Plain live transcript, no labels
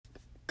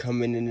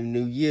coming in the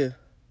new year,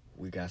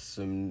 we got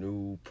some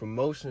new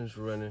promotions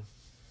running.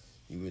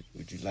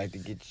 Would you like to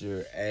get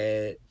your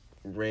ad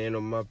ran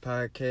on my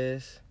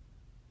podcast?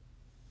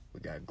 We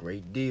got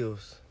great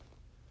deals.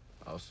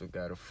 Also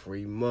got a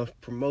free month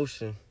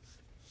promotion.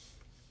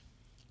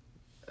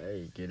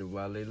 Hey, get it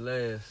while it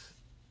lasts.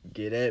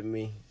 Get at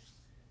me.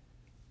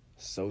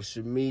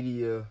 Social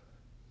media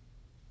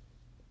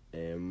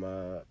and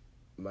my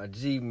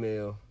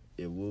Gmail.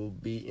 It will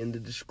be in the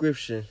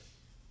description.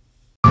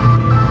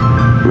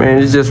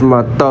 Man, it's just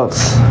my thoughts.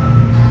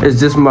 It's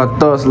just my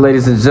thoughts,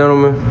 ladies and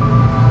gentlemen.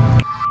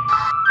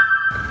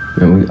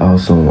 Man, we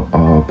also on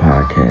all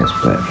podcast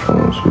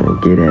platforms, man.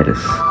 Get at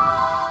us.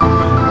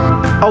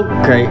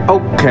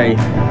 Okay.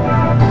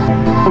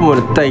 I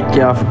want to thank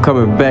y'all for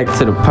coming back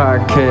to the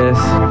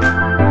podcast.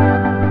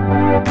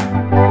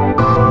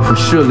 We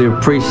surely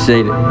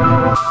appreciate it.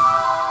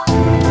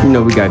 You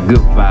know, we got good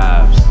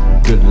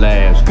vibes, good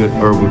laughs, good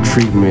herbal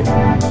treatment.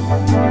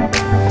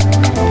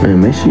 Man,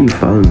 make sure you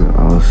follow me on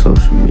all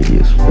social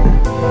medias,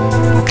 man.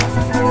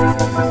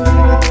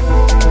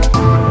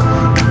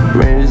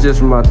 Man, it's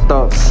just my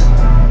thoughts.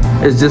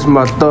 It's just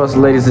my thoughts,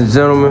 ladies and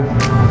gentlemen.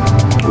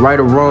 Right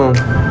or wrong.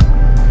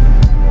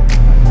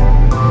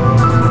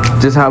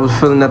 Just how I was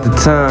feeling at the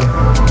time.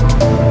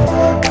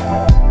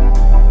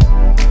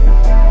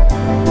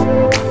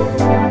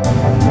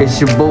 It's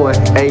your boy,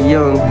 A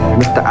Young,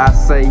 Mr. I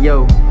Say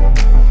Yo.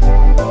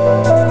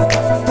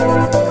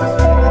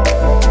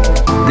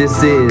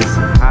 This is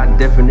High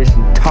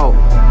Definition Talk.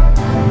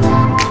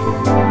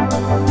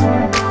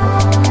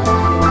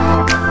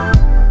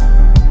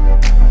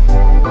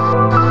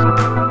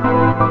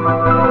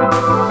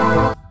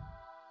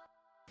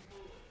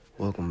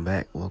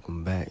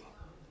 Welcome back.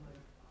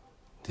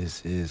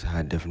 This is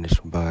High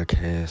Definition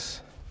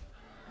Podcast.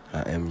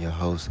 I am your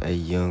host, A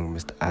Young,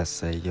 Mr. I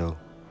Say Yo.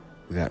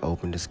 We got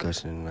open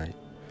discussion tonight.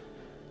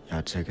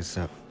 Y'all check us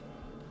out.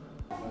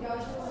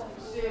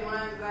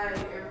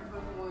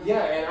 Yeah,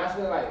 and I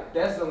feel like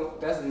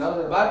that's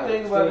another. My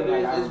thing about it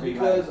is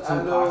because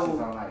I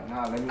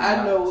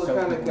know what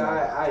kind of guy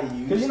I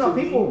use. Because you know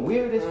people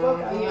weird as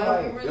fuck. You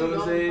know what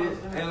I'm saying?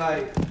 And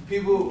like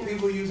people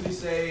usually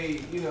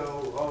say, you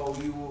know, oh,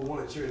 you will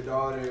want your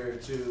daughter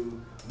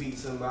to meet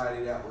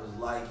somebody that was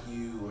like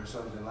you or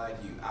something like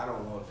you. I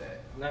don't want that.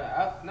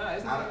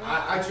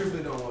 I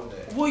truthfully don't want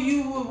that. Well,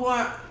 you would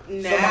want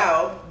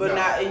now, but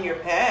not in your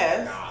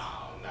past. No,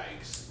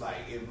 like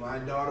if my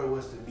daughter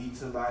was to meet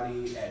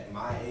somebody at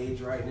my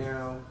age right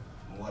now,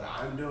 what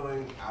I'm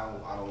doing, I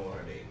don't want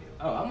her dating him.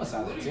 Oh, I'm a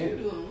solid 10.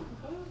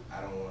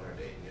 I don't want her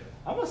dating him.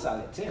 I'm a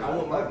solid 10. I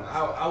would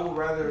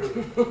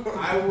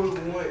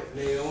want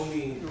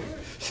Naomi.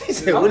 She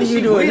said, "What are you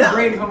doing now?"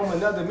 Bring home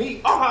another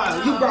meat.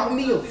 Oh, you brought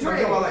me a I'm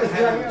friend. talking about like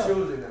having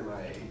children at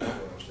my age. That's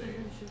what I'm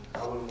saying.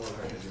 I wouldn't want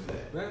her to do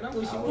that. Man, I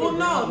wish you would. Well,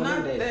 no,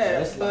 not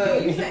that.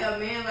 But You say a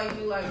man like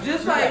you like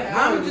just like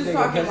I'm just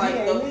talking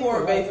like the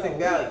core basic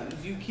values.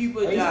 You keep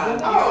a job.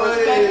 Oh, You're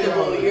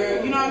respectable. yeah.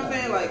 You're, you know what I'm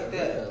saying, like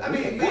that. I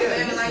mean,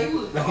 saying like you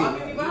was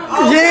talking me behind.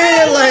 Oh,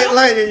 Yeah.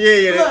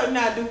 Look,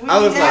 now do we I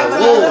was have like,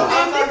 another whoa.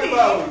 I'm talking 50?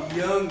 about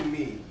young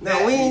me.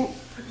 Now we ain't.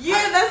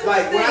 Yeah, that's what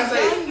Like, I'm when I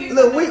saying. say-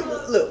 Look, we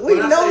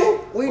When I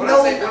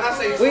know say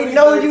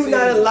 2013, you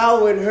not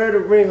allowing her to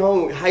bring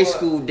home high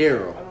school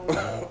Daryl.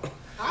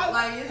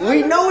 Like,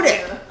 We know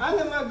that. I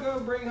let my girl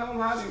bring home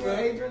high school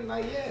Adrian.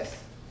 Like, yes.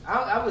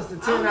 I was the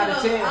 10 out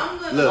of 10. I'm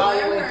gonna Look. all the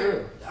way let her.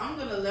 through. I'm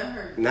gonna let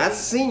her. Not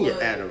senior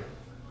but, Adam.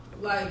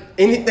 Like,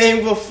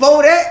 Anything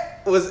before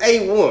that was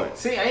A1.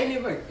 See, I ain't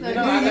even. Like,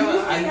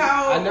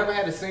 I never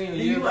had a senior Do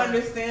year. you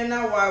understand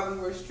now why we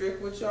were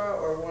strict with y'all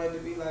or wanted to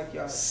be like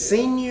y'all? too?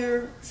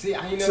 Senior. See,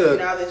 I ain't So- never.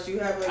 Now that you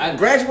have a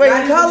Graduating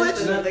not even college?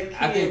 just another kid,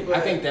 I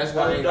think that's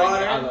why they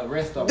daughter. like all the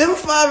rest of Them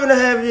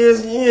 5.5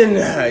 years in,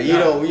 you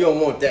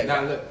don't want that.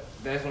 Now look,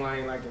 that's why I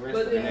ain't like the rest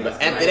but of then them. But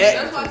niggas. after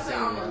that's why I Like, said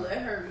I'm gonna let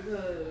her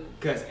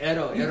because Cause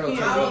Edo You took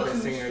can't up go his too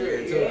senior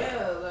year strict, too.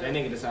 yeah, like, That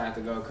nigga decided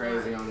to go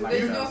crazy on like they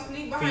the gonna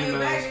sneak behind your female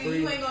back and spree.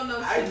 you ain't gonna know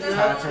I shit. just That's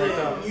How I all turned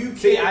I'm up. You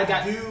See,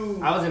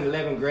 can't I was in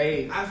 11th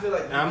grade. I feel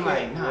like And I'm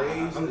like, nah,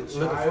 raise I'm the looking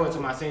forward child. to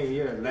my senior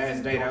year.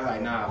 Last day, I was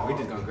like, nah, we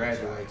just gonna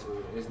graduate.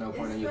 There's no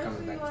point in you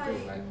coming back to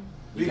school. Like,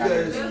 you got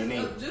Because- everything you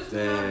need.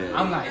 Damn.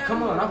 I'm like,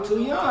 come on, I'm too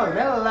young.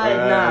 They were like,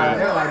 nah.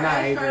 They were like, nah,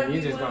 Adrian,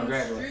 you just gonna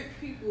graduate.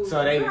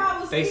 So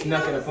they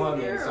snuck it upon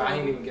me. So I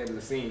ain't even get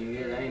the senior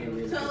year. I ain't even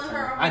really get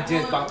time. I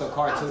just bought the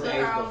car 2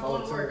 days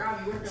before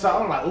too. So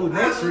I'm like, ooh,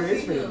 next year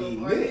it's gonna be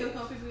lit.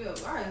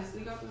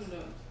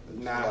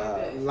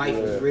 Nah, life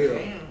is real.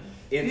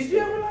 Did you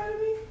ever lie to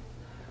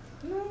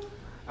me? No.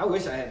 I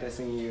wish I had that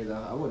senior year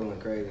though. I would've went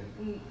crazy.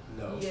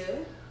 No. Yeah.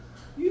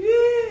 You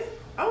did?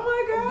 Oh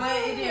my god.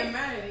 But it didn't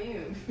matter to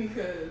him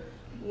because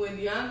when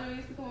DeAndre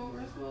used to come over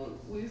and smoke,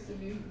 we used to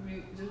be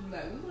just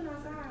like, we went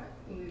outside.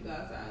 And we go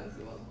outside and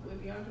smoke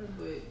with DeAndre,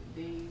 but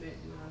then you met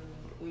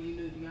DeAndre when you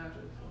knew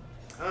DeAndre.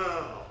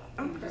 Oh.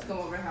 You just come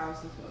over the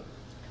house and smoke.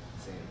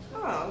 Same.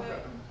 Oh,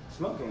 okay.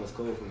 Smoking was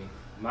cool for me.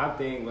 My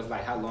thing was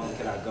like, how long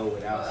could I go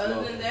without smoking?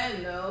 Other than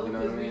that, no, You know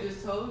because what I mean? we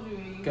just told you.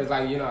 Because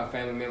like a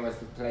family member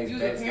plays You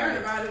bets was a parent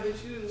like about it,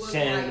 but you wasn't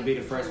Shannon like, to be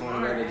the first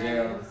one to go to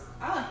jail.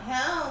 Oh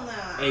hell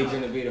no!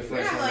 Adrian to be the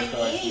first one to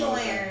start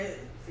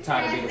smoking.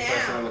 Ty to be the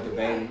first one with the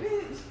baby.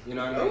 You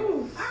know what I mean?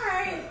 Ooh,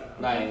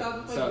 alright.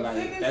 Like, so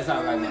like, that's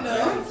how like my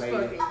family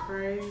played it.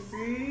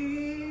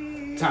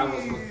 Crazy. Ty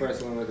was the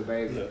first one with the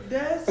baby.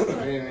 That's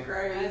Really?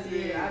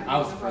 crazy. I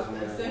was the first one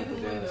The with second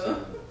the one jail.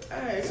 though.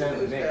 Hey, Shannon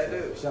what next.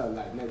 you Shout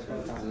like next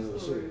time.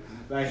 Shoot.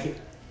 Like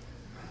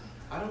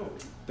I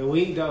don't. the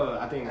weed though,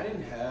 I think I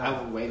didn't have.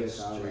 I would wait a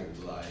until I was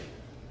strict like.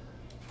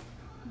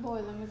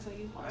 Boy, let me tell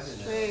you, I didn't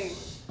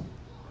strict.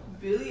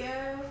 Billy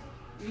ass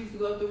used to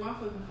go through my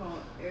fucking phone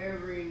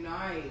every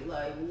night.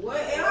 Like, what?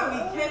 And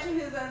I be catching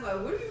his ass.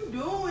 Like, what are you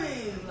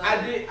doing?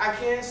 Like, I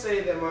can't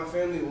say that my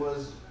family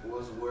was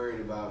worried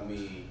about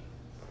me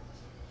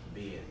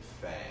being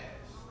fast.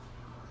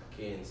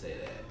 Can't say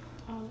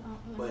that.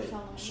 But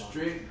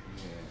strict.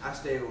 I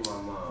stayed with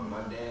my mom.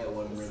 My dad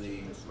wasn't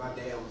really. My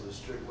dad was a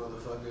strict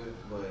motherfucker,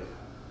 but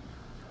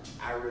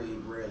I really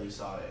rarely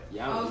saw that. I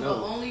y'all was don't the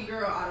know. only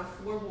girl out of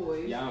 4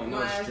 boys. Y'all don't know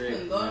My ass strict,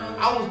 couldn't go man.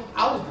 nowhere.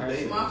 I was the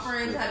baby. My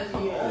friends had to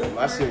be Yeah, older.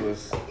 my shit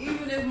was.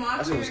 Even if my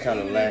That shit was parents-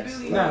 kinda even lax. if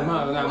Billy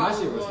Nah, my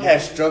shit was-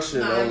 Had structure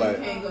Nah, though, you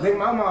like. can't go. I think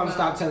my mom Nah.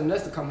 stopped telling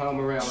us to come home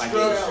around like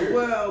Structure. this.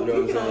 Well, You know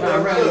we what can I'm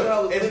only saying?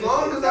 go As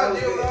long as I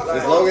deal with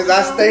As long as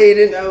I stayed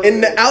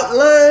in the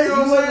outline, You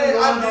know what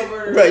I'm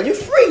saying? bro, you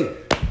free.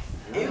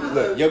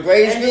 Look, your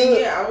grades and then,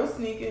 good. yeah, I was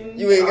sneaking.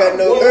 You ain't got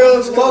no What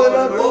girls was- calling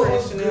what up.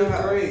 was good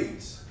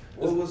grades?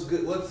 What was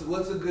good?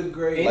 What's a good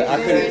grade? Like I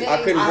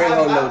couldn't bring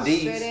home no Straight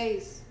D's.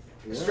 A's.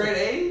 Straight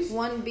A's?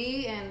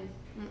 1B and.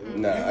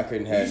 Nah, I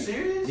couldn't You have.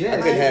 serious? Yeah, I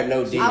couldn't have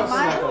no D's.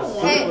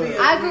 Hey,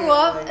 I grew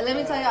up. Let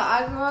me tell y'all,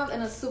 I grew up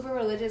in a super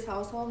religious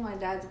household. My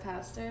dad's a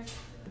pastor.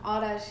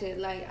 All that shit.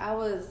 Like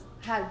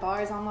had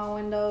bars on my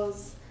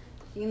windows.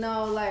 You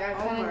know, like I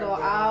couldn't go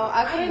out.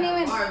 I couldn't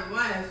even.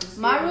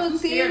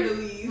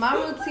 My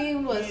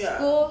routine was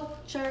school,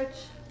 church,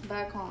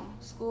 back home.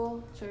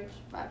 School, church,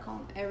 back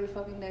home. Every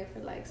fucking day for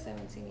like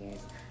 17 years.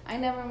 I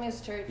never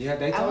missed church. Yeah,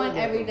 they I told went me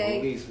that every the day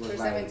movies was for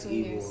like 17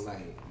 evil, years.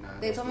 like, nah,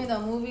 They told me the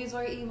movies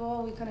were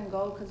evil. We couldn't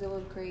go because it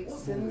would create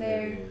sin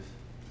there.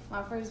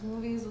 My first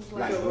movies was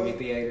like movie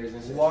theaters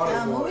and shit.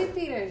 movie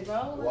theaters, bro.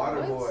 Like, what?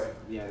 Waterboy.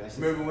 Yeah, that's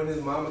Remember when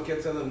his mama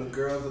kept telling him the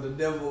girls are the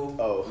devil?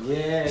 Oh,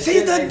 yeah.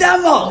 she's the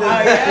devil.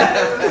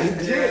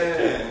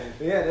 Yeah.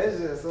 Yeah, that's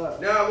just up.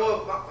 Nah,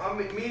 well, I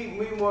mean,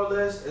 me more or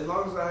less, as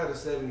long as I had a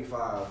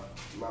 75,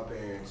 my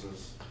parents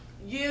was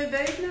Yeah,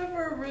 they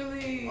never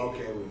really.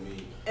 okay with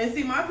me. And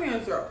see, my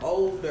parents are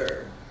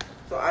older,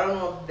 so I don't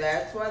know if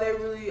that's why they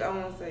really. I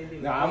won't say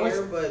didn't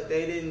care, but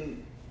they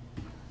didn't.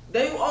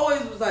 They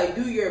always was like,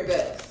 do your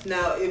best.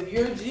 Now, if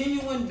your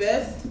genuine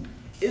best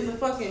is a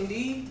fucking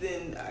D,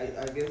 then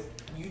I guess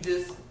you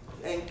just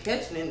ain't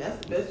catching it. And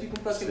that's the best you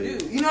can fucking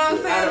do. You know what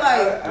I'm saying?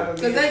 Like,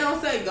 because they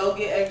don't say go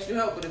get extra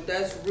help, but if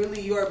that's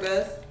really your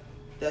best,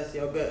 that's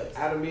your best.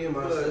 Out of me and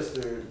my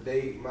sister,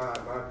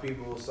 my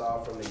people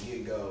saw from the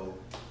get go,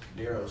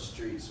 Daryl's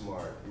street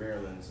smart.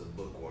 Maryland's a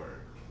bookworm.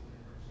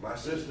 My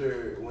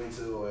sister went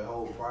to a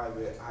whole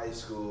private high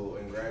school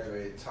and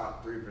graduated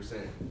top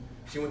 3%.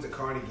 She went to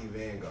Carnegie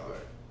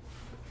Vanguard.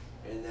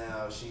 And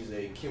now she's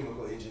a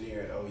chemical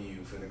engineer at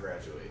OU finna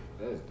graduate.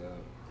 That's dope.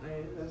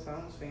 Hey, that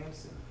sounds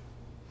fancy.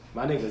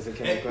 My nigga's a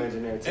chemical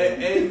engineer too.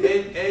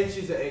 And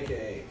she's an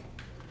AKA.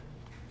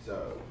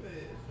 So.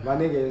 My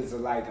nigga is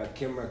like a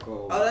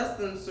chemical. Oh, that's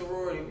the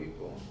sorority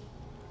people.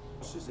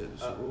 She said,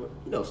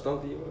 you know,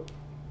 Stumpy.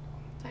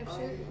 Type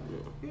shit.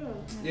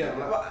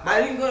 Yeah,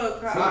 I didn't go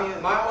to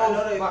college.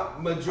 my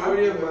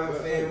majority of my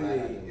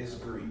family is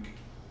Greek.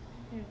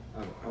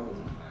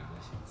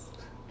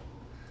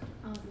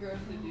 Girls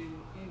to do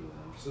anyway.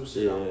 Some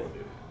shit I won't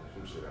do.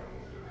 Some shit I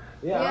won't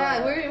do.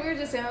 Yeah, we were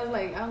just saying. I was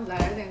like, I'm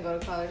glad I didn't go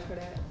to college for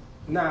that.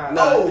 Nah.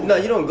 No,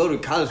 you don't go to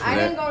college for I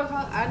that. didn't go to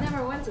college. I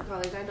never went to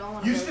college. I don't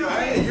want to. You still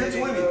can. You're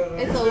 20.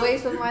 It's a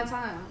waste of my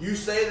time. You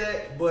say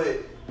that, but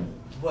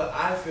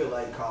I feel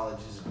like college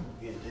is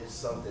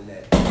something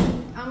that.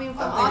 I mean,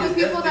 from all the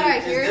people that I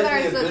hear that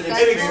are successful.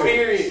 It's an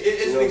experience.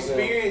 It's an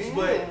experience, Yeah.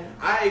 but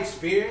I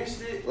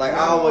experienced it. Like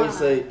I always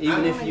say,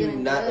 even I if wanna you're get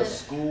not a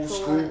good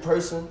school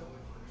person,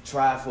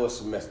 try for a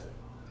semester.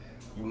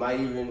 You might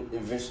even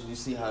eventually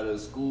see how the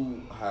school,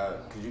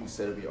 because you can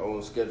set up your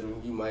own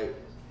schedule. You might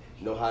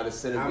know how to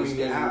set up your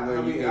schedule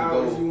where you can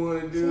hours go. you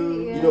want to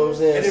do. Yeah. You know what I'm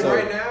saying? And then So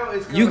right now,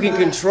 it's you can kinda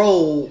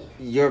control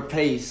your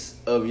pace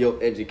of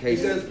your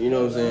education. because You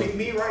know what I'm saying?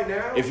 Me right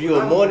now, If you're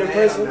a I'm morning mad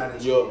person, I'm not in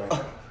school right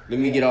now. let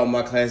me get all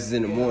my classes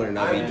in the morning.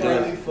 I'll be I'm done.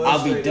 really I'll be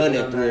frustrated done that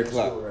at I'm 3 not in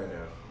o'clock. school right now.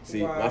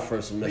 See, my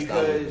first semester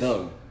I Because was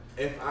done.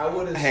 If I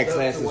would have I had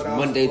classes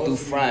Monday through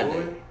Friday, I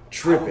would be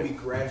tripping.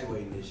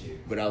 graduating this year.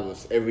 But I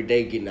was every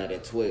day getting out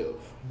at 12.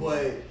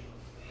 But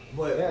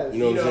Yeah, you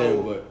know what I'm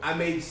saying? But I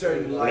made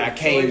certain when I life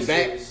came choices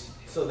back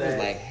so that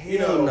like,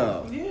 hell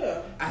no.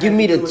 Yeah. Give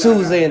me the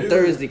Tuesday and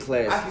Thursday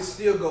class. I can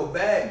still go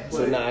back. But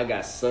so now I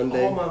got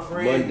Sunday, all my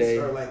friends Monday,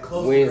 are like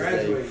close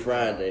Wednesday, to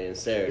Friday, and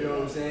Saturday. You know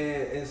what I'm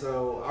saying? And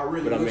so I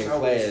really but I'm wish in I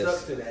would have class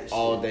stuck to that shit.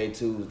 all day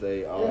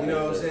Tuesday. All You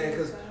know what I'm saying?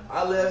 Because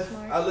I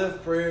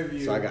left Prairie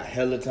View. So I got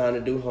hella time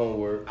to do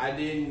homework. I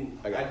didn't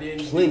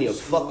plenty do of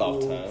fuck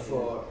off school time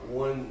for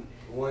one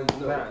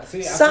no. Nah,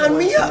 see, sign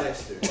me up.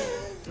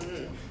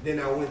 Then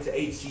I went to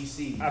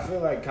HGC. I feel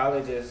like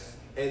colleges,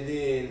 and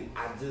then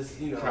I just,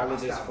 you know,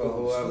 colleges for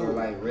whoever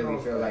like really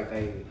feel like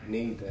they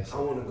need that shit. I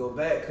want to go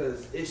back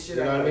because it's shit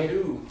you know I what I gotta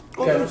mean? do.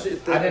 Because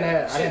I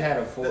didn't have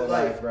a full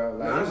life, bro.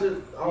 Like,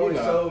 Nasha always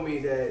told me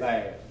that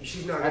like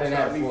she's not I gonna didn't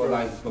have stop a me full from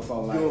life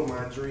before like doing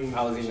my dream.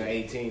 I was even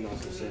 18 or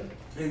some shit.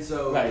 And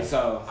so, like,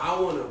 so I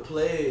want to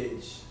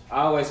pledge.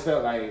 I always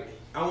felt like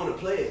I want to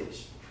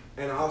pledge.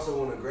 And I also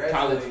want to graduate.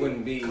 College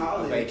wouldn't be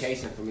a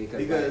vacation for me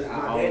because like, my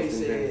I daddy always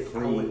said been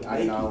free. I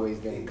didn't always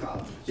been in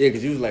college. Yeah,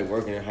 because you was like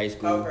working in high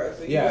school. Okay,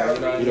 so yeah,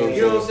 you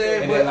know what I'm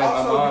saying? And but then like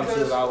also my mom, because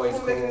she was always I'm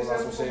cool making or some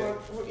examples shit.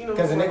 for my,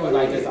 Because the nigga was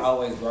like just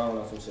always grown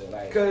or some shit.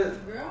 Like, because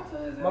you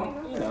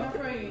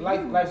know,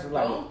 life's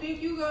like don't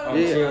think you go I'm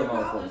to chill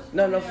college. motherfucker.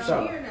 No, for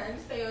sure. Here now, you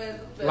stay your ass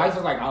up. Life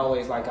is like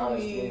always like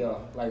you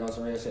know, like on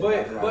some real shit.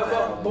 But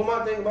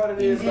my thing about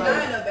it is and like,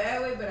 not in a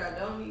bad way, but I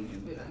don't need you,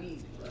 but I need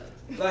you.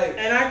 Like,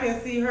 and I can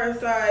see her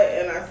side,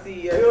 and I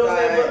see your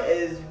side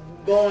is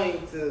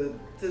going to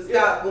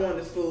stop going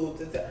to school.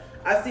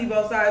 I see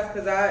both sides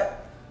because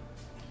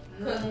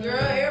girl,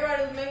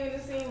 everybody was making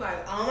it seem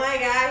like, oh my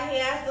God, he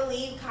has to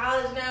leave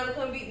college now to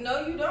come be.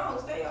 No, you don't.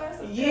 Stay your ass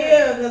up.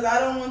 Yeah, because I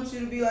don't want you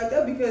to be like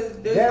that because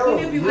there's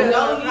plenty of people that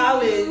go to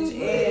college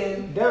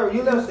and. Daryl,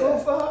 you left school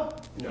for her?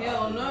 no,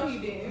 Hell no, he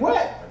didn't.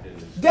 What?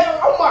 Daryl,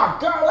 oh my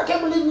God, I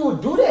can't believe you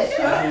would do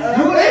that.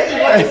 You would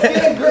actually like to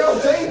see a girl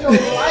change your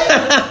life.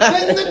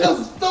 That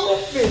nigga's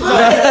stupid.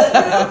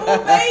 Beautiful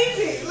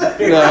baby.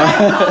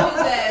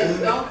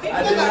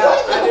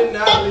 I did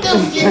not.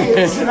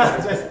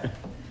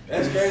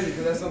 That's crazy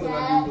because that's something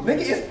I do believe.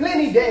 Nigga, it's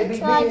plenty deadbeat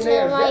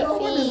billionaires.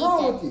 What is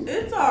wrong with you?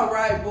 It's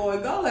alright,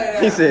 boy. Go lay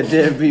down. He said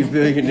deadbeat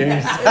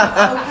billionaires. It's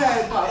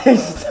okay, Papa.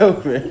 He's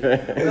stupid,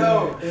 man.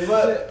 No,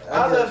 but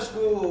I left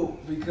school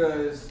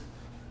because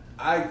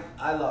I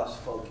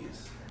lost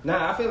focus.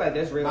 Nah, I feel like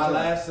that's real. My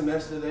last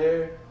semester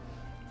there,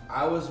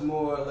 I was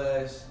more or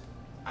less,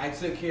 I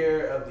took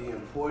care of the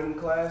important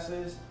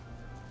classes.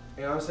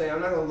 You know what I'm saying?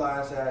 I'm not gonna lie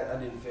and say I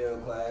didn't fail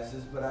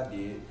classes, but I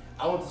did.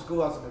 I went to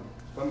school.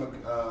 I'm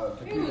a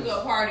He was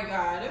a party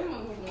guy.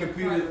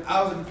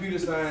 I was a computer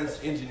science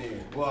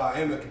engineer. Well, I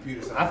am a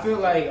computer science. I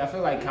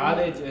feel like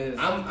college is.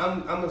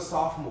 I'm a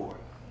sophomore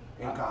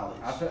in college.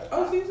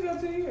 So you got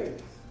 2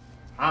 years.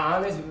 I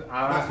honestly feel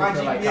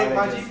like my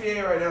college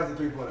GPA right now is a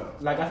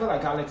 3.0. Like I feel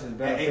like college is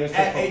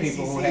beneficial for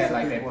people who had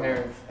like their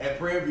parents at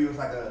Prairie View. It's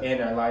like a in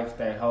their life,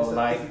 their whole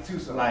life,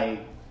 like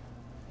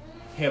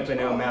helping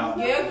them out.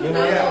 Yeah, you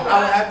know. I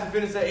would have to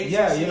finish at HCC.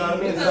 Yeah, you know what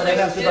I mean. So they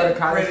have to go to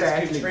college to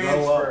actually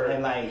grow up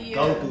and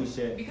go through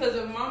shit. Because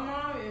of my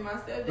mom and my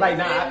stepdad like,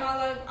 saved my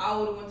life, I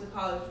would have went to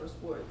college for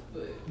sports.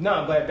 But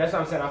no, but that's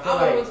what I'm saying. I feel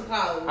went to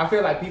college. I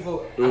feel like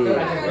people. I feel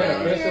like it's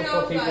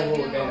beneficial for people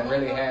who then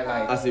really had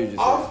like. I see what you're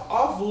saying.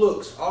 Off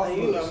looks.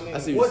 I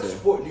see what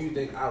sport do you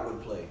think I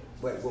would play?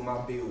 With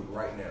my build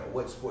right now,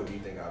 what sport do you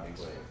think I'll be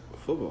playing?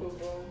 Football.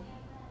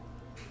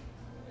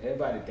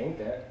 Everybody think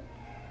that,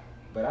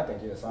 but I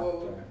think you're a soccer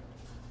player.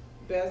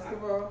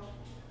 Basketball?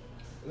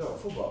 No,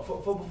 football.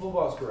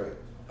 Football is correct.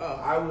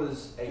 I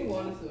was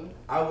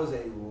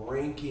a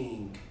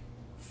ranking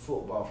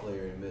football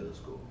player in middle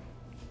school.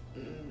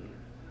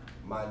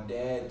 My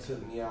dad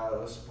took me out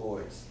of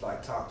sports,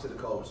 like talked to the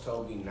coach,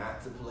 told me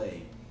not to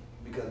play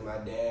because my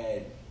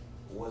dad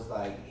was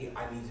like,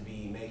 I need to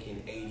be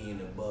making 80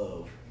 and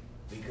above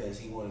because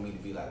he wanted me to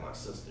be like my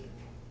sister.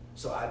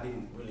 So I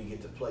didn't really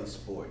get to play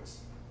sports.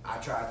 I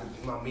tried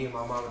to, me and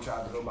my mama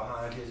tried to go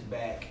behind his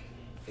back,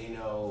 you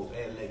know,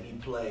 and let me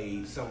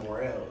play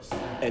somewhere else.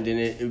 And then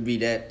it would be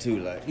that too,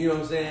 like. You know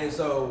what I'm saying?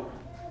 So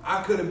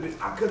I could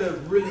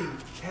have really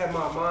had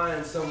my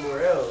mind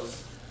somewhere else.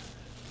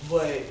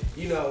 But,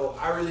 you know,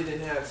 I really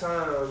didn't have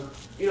time.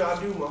 You know, I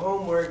do my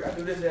homework, I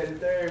do this, that, and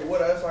third.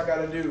 What else I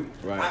gotta do?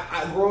 Right.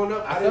 I growing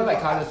up, I feel like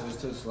college was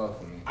too slow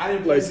for me. I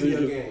didn't play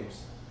video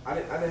games. I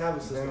didn't have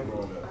a system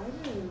growing up.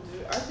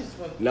 I just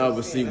went to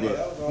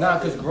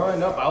because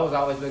growing up, I was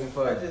always looking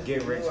for a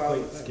get rich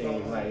quick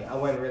scheme. Like, I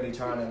wasn't really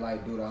trying to,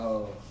 like, do the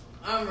whole...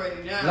 I'm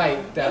ready now.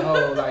 Like, that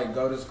whole, like,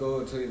 go to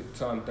school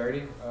till I'm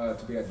 30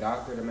 to be a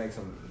doctor to make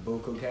some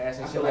buku cash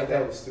and shit like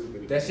that. Was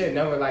stupid. That shit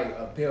never, like,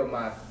 appealed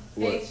my...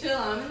 Hey, chill,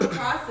 I'm in the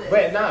process.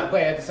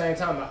 But at the same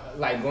time,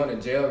 like, going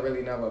to jail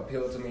really never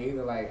appealed to me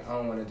either. Like, I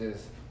don't want to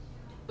just...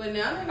 But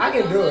now I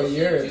can do a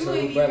year or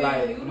two, but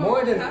like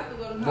more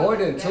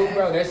than 2,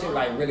 bro, that shit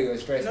like really would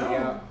stress me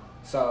out.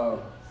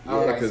 So I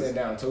don't like sitting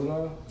down too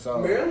long. So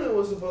Maryland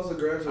was supposed to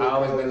graduate. I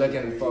always been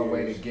looking for a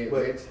way to get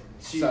rich.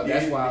 So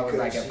that's why I was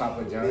like at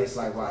Papa John's,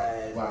 like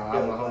while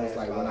all my homies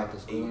like went out to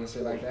school and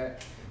shit like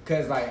that.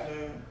 Cause like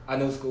I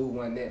knew school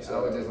wasn't it. So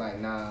I was just like,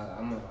 nah,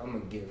 I'm gonna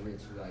get rich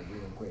like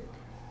real quick.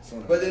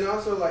 But then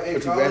also, like,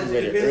 in college,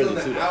 it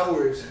depends on the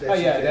hours that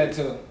you take. That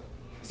too.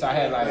 So I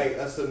had, like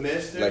a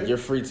semester? Like, your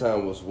free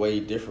time was way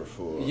different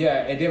for...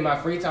 Yeah, and then my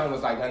free time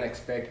was, like,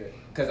 unexpected.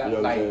 Because I,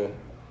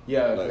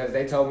 because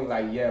they told me,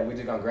 like, we're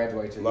just going to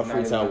graduate you. My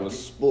free time was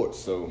sports,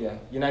 so... Yeah,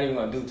 you're not even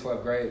going to do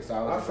 12th grade, so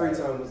I was my free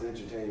time was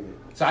entertainment.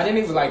 So I didn't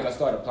even, like,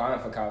 start applying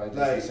for college.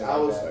 Like, I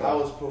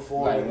was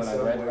performing like, when I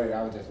graduated,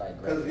 I was just,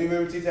 like, because you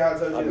remember, Tita, I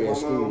told you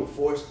that my mom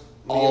forced me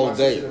all and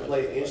my day sister to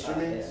play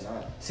instruments?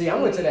 See, I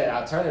went to that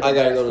alternative. I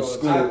gotta go to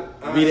school,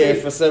 be there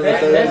for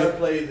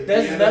 7:30.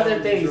 That's another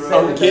thing.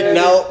 I'm getting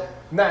out.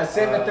 Not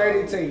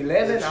 7:30 to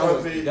 11. I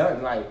was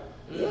done. Like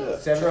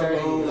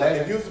 7:30,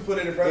 11. If you used to put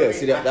it in front of me,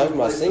 see that was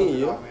my senior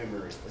year.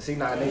 See,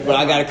 but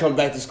I gotta come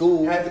back to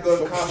school. I had to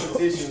go to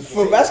competitions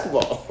for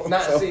basketball.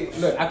 See,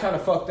 look, I kind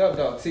of fucked up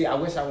though. See, I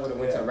wish I would have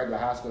went to a regular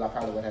high school. I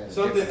probably would have had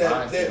something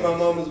that my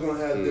mom was gonna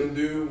have them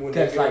do when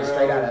they get like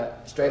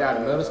straight out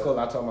of middle school.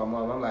 I told my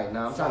mom, I'm like,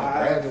 nah, I'm trying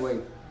to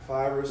graduate.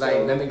 5 or so. Like,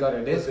 let me go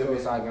to this school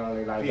so I can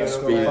only like go to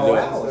school 4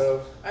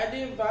 hours. I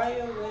did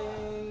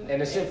violin.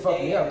 And the shit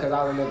fucked me up because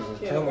all the niggas was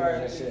killing me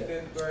and shit.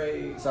 5th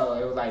grade. So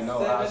it was like no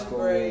high school.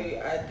 7th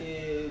grade, I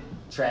did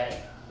track,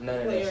 none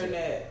of that shit.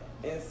 Clarinet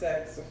and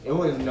saxophone. It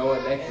was no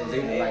electives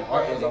either. Like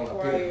art was on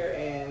computer.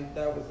 And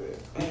that was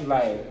it.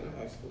 Like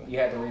you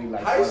had to read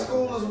like. High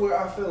school is where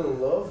I fell in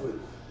love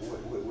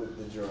with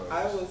the drums.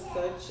 I was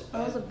such.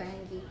 I was a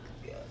band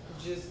geek.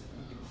 Just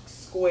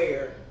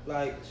square.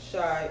 Like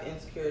shy,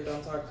 insecure,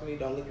 don't talk to me,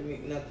 don't look at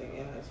me, nothing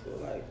in high school.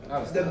 Like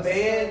the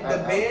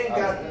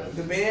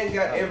band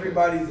got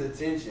everybody's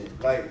attention.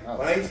 Like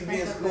when I used to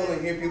be in school and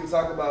hear people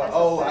talk about,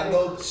 I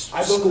go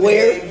to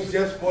games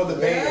just for the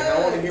band. I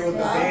want to hear what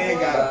the band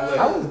got to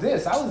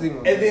play. I was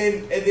even. And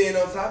then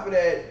on top of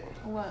that,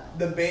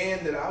 the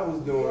band that I was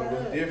doing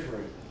was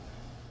different.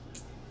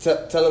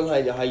 Tell them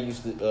how you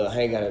used to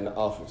hang out in the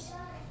office.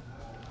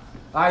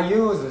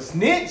 You was a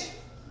snitch.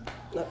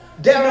 No,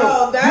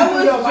 that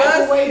was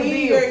just senior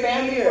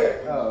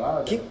year.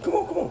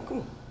 Come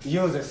on.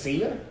 You was a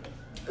seer?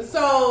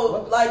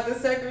 So, like, the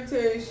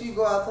secretary, she'd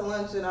go out to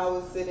lunch and I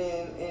would sit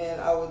in and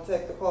I would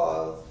take the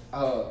calls.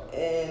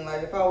 And,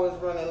 like, if I was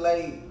running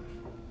late,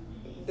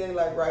 then,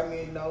 like, write me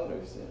a note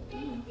or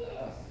something.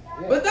 Yeah.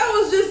 But that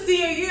was just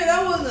senior year.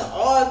 That wasn't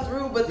all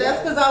through. But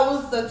that's because I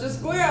was such a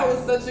square. I was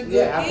such a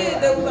good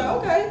kid. That was like,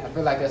 okay. I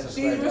feel like that's a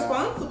she's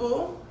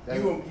responsible.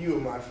 You were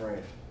my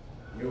friend.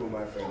 You were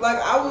my friend. Like,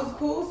 I was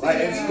cool. Like,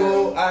 in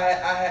school, I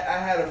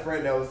had a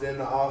friend that was in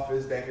the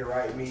office that could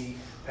write me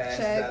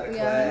passes out of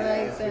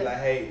class. Be like,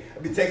 hey,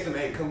 I'd be texting him,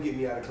 hey, come get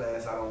me out of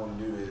class. I don't want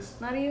to do this.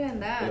 Not even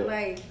that.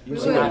 Like, you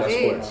were a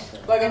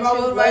bitch. Like, if I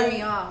was writing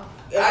me off.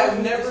 I've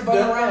never done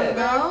that.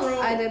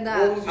 No, I did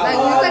not. Like,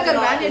 we took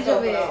advantage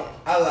of it.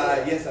 I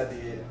lied. Yes, I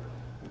did.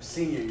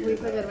 Senior year. We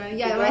took advantage.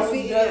 Yeah, my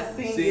senior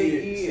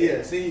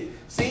year.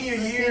 Senior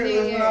year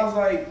is when I was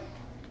like,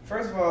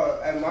 first of all,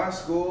 at my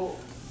school,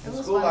 the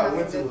school I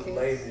went to was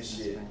lame as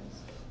shit.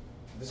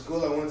 The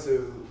school I went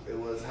to, it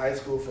was high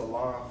school for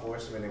law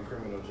enforcement and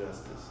criminal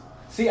justice.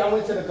 See, I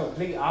went to the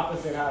complete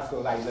opposite high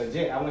school. Like,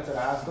 legit, I went to the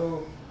high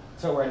school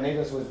to where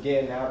niggas was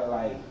getting out of,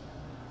 like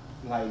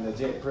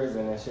legit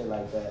prison and shit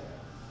like that.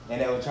 And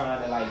they were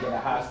trying to, like, get a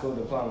high school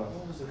diploma.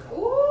 What was it called?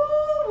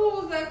 Ooh,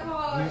 what was that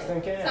called?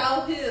 Houston Camp.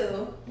 South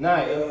Hill. Nah,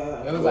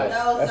 it was like...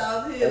 That was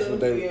South Hill. That's what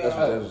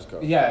they was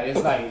called. Yeah,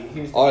 it's like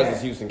Houston Ours Camp.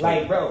 is Houston Camp.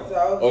 Like, bro.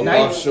 Or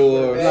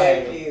offshore.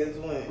 Like,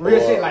 real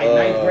shit, like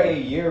 9th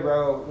grade year,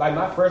 bro. Like,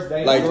 my first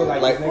day like, school,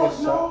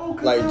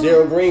 niggas like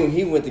Gerald Green,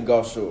 he went to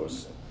Gulf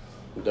Shores.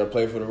 They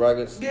played for the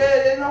Rockets.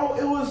 Yeah, no,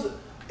 it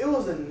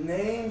was a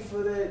name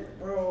for that,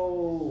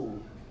 bro.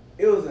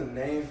 It was a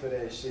name for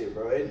that shit,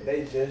 bro.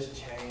 They just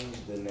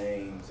changed the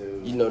name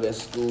to. You know that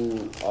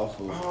school off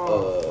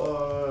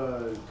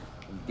of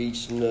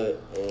Beach Nut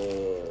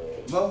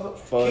and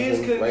kids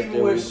couldn't right even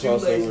there wear when you cross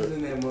shoelaces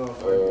in that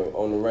motherfucker.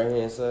 On the right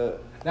hand side.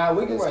 Nah,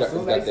 we can wear shoelaces.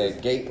 It's got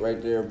that gate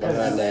right there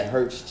behind that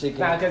Hertz chicken.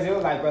 Nah, because it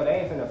was like, bro, they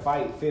ain't finna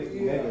fight 50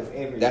 niggas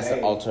every day. That's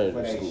an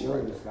alternative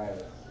school.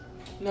 Right?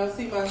 No,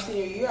 see, my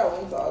senior year, I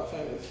went to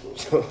alternative school.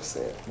 You know what I'm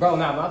saying? Bro,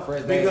 my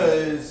first day.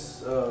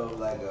 Because of,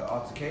 like, an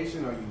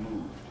altercation or you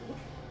moved?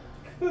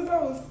 Because I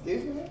was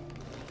stupid.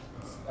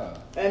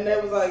 And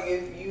they was like,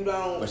 if you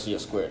don't... But she a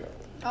square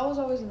though. I was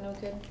always a new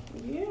kid.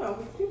 Yeah, I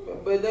was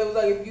stupid. But they was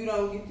like, if you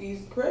don't get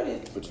these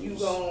credits, you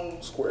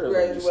gon'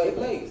 graduate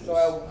late. So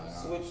I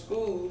switched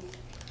schools.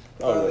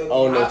 I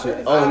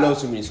don't know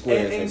too many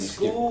squares. In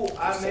school,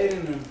 I made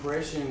an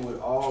impression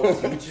with all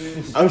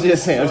teachers. I'm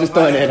just saying. I'm just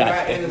throwing that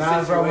out there.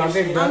 Nah, bro, my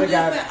big brother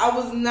I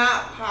was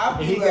not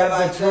popular. He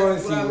got the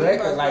truancy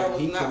record. Like,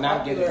 he could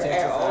not get a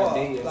Texas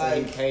ID. So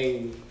he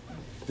paid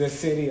the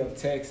city of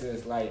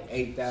Texas like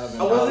 $8,000.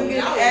 I wasn't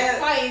getting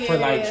asked for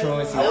like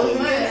truancy. I wasn't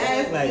getting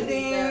asked to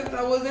dance.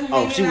 I wasn't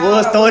hanging out. She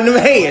was throwing them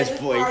hands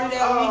for you. Niggas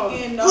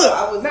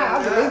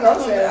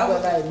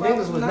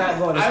was not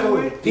going to school.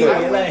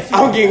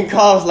 I'm getting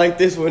calls like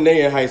this when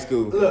they in high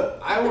school.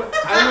 Look, I went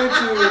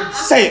to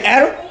say,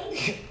 Adam.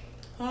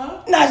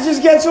 Huh? Nah,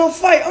 just get into a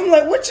fight. I'm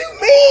like, what you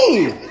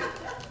mean?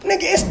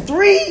 Nigga, it's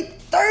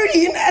 3:30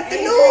 in the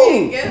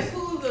afternoon. Guess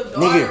who's the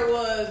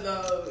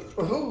nigga.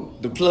 Was Who?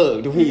 The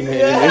plug, the weed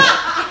man.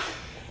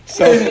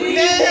 So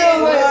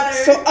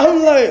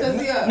I'm like,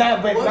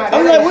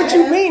 I'm like, what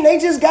you mean? They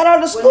just got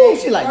out of school.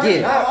 She like,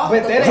 yeah,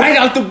 but right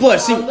out the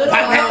bus. She,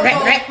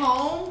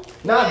 home.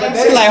 Nah, but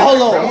she like,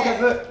 hold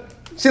on.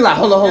 She like,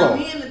 hold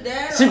on.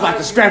 She about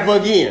to scrap her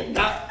again.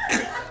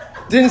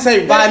 Didn't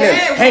say bye now.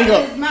 Hang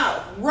up.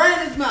 Run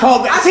in his mouth.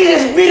 Call back. She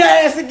just beat her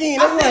ass again.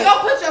 I said, go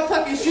put your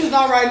fucking shoes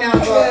on right now,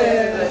 bro.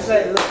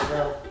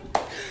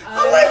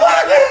 I'm like, why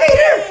I couldn't be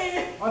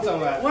here? I'm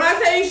talking about. When I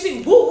say you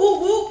see whoop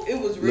whoop whoop, it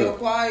was real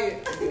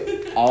quiet.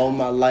 All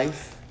my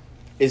life,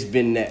 it's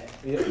been that.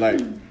 Like,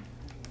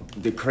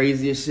 the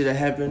craziest shit that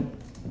happened.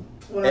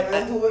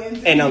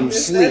 And I'm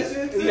asleep.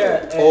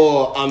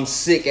 Or I'm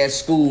sick at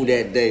school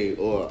that day.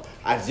 Or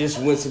I just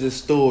went to the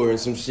store and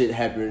some shit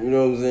happened. You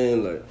know what I'm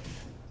saying? Like,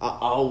 I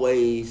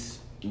always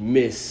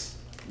miss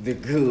the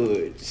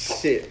good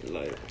shit.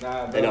 Like, and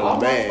I'm mad. All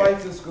my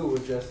fights in school were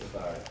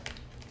justified.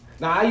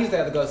 Nah, I used to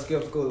have to go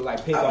skip school to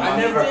like pick up. I've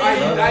never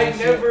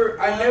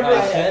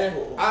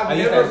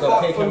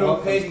fought for no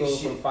petty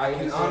shit. I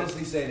can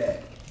honestly say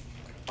that.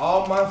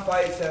 All my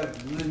fights have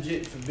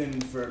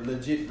been for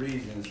legit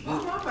reasons.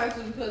 All my fights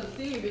was because the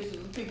senior bitches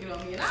was picking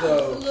on me, and I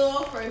So, was a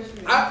little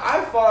freshman.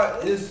 I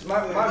fought this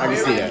my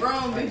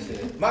grown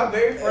bitches. My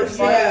very first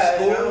fight at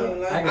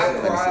school. I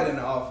cried in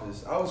the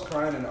office. I was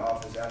crying in the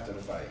office after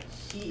the fight.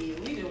 Shit,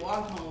 we didn't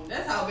walk home.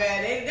 That's how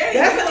bad they.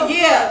 That's how,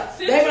 yeah.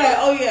 They be like,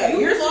 oh yeah,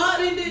 you're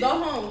suspended.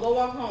 Go home. Go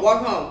walk home.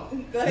 Walk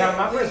home. Go ahead. Now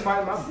my first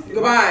fight,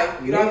 goodbye.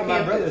 Get off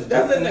my brothers.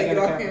 That's the it. nigga Get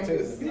off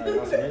campus.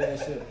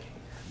 campus.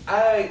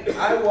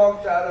 I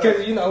walked out of.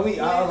 Cause you know we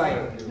all like.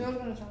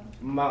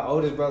 My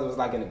oldest brother was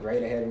like in a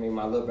grade ahead of me.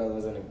 My little brother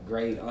was in a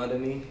grade under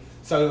me.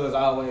 So it was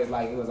always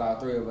like it was all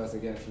three of us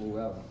against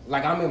whoever.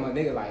 Like I remember a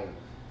nigga like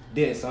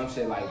did some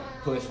shit like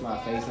push my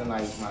face in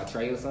like my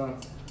tray or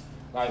something.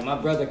 Like my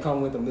brother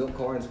come with the milk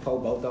cartons, pull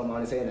both of them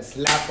on his head and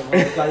slap them on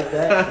like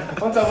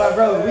that. I'm talking about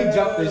bro, we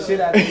jumped the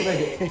shit out of this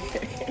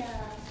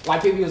nigga.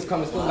 Like people was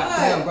coming to school like,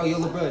 damn bro, your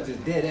little brother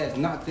just dead ass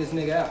knocked this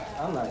nigga out.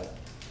 I'm like,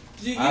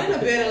 you in the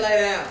bed and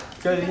lay down.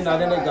 Cause you know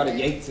then they go to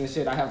Yates and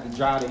shit. I have to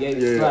drive to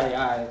Yates. Yeah. Like,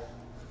 alright,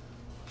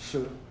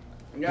 shoot.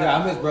 Yeah,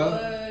 I miss bro.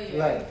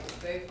 Like,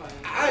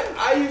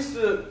 I used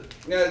to.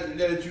 Now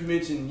that you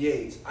mentioned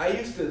Yates, I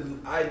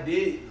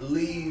did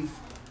leave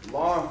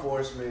law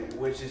enforcement,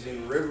 which is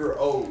in River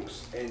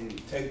Oaks,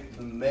 and take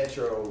the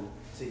metro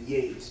to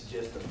Yates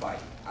just to fight.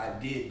 I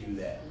did do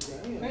that.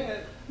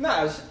 Man,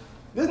 nah, this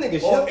nigga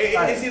shit.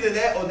 It's either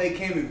that or they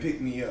came and picked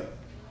me up.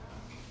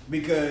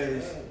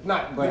 Because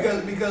what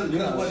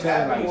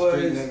happened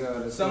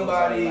was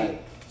somebody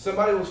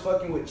was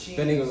fucking with cheese.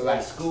 The nigga was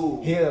like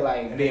school. He'll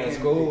like be in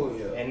school,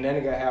 and then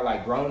nigga have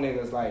like grown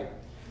niggas like,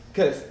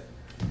 cause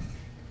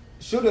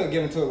shooter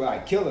get into it with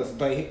like killers,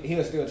 but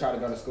he'll still try to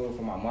go to school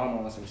for my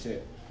mama or some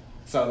shit.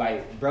 So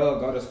like bro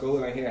go to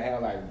school and he'll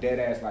have like dead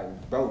ass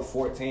like bro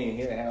 14.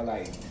 He'll have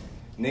like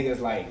niggas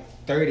like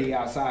 30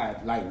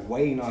 outside like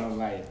waiting on him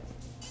like,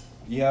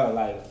 yo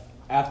like.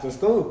 After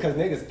school, cause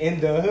niggas in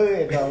the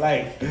hood though,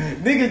 like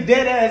niggas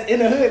dead ass in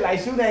the hood, like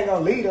shoot ain't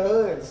gonna leave the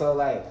hood. So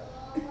like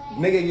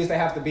nigga used to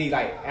have to be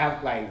like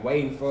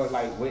waiting for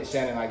like with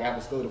Shannon like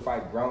after school to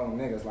fight grown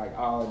niggas like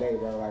all day,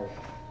 bro. Like,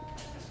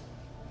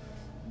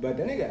 but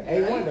the nigga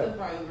A1 though.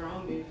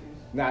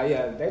 Nah,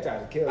 yeah, they try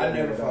to kill. I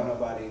never fought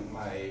nobody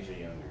my age or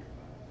younger.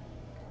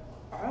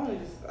 I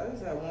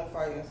just had one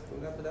fight in school,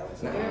 but that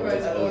was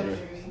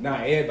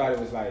everybody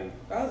was like.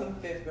 I was in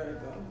 5th grade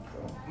though.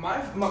 My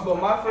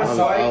first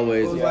fight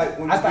was like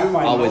when I stopped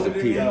fighting. Always a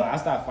peer. I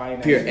stopped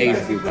fighting. Peer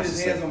 8 people. I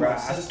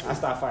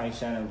stopped fighting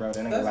Shannon, bro.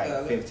 Then nigga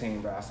like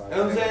 15, bro. I saw. You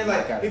know what I'm saying?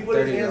 Like he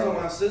put his hands on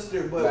my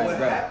sister, but what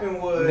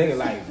happened was nigga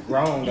like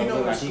grown. You know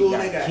in like school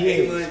they got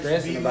A lunch,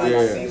 B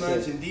lunch, C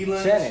lunch, and D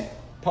lunch. Shannon.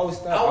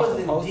 Post up. I was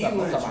in D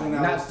lunch when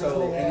I was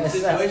told in the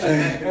situation.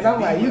 And I'm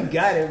like, you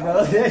got it,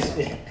 bro. That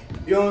shit.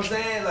 You know what I'm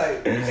saying?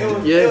 Like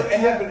it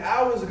happened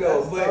hours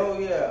ago.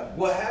 But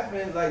what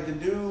happened? Like the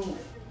dude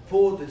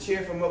pulled the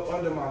chair from up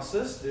under my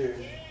sister,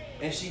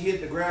 and she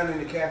hit the ground in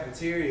the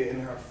cafeteria,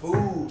 and her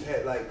food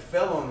had like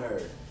fell on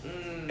her.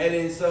 And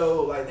then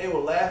so like they were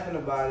laughing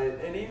about it,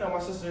 and you know my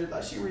sister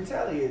like she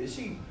retaliated.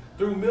 She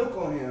threw milk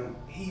on him.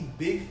 He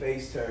big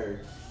faced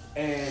her.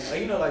 And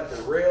you know, like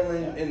the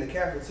railing in the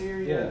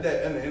cafeteria,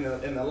 that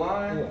in the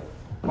line,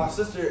 my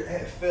sister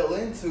had fell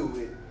into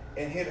it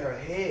and hit her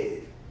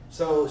head.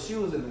 So she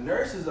was in the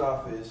nurse's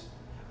office.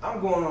 I'm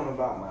going on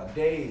about my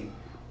day,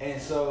 and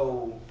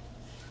so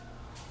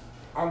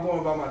I'm going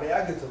about my day.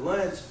 I get to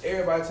lunch.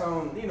 Everybody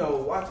telling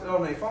watching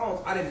on their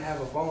phones. I didn't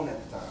have a phone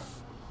at the time.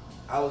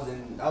 I was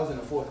in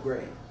the 4th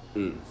grade.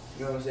 You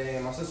know what I'm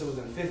saying? My sister was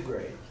in the 5th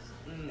grade,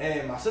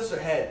 and my sister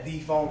had the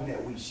phone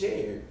that we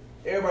shared.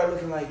 Everybody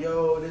looking like,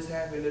 yo, this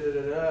happened, da da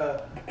da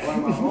da.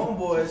 One of my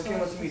homeboys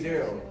came up to me,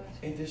 Daryl,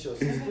 ain't this your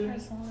sister?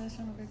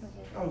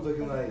 I was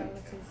looking like,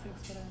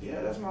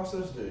 yeah, that's my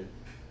sister.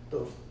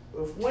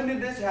 When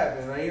did this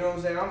happen? Like, you know what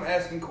I'm saying? I'm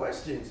asking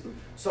questions.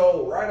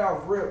 So right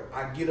off rip,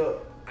 I get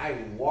up, I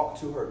walk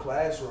to her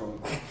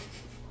classroom,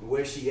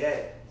 where she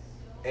at,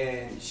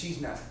 and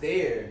she's not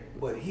there,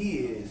 but he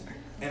is.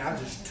 And I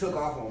just took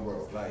off on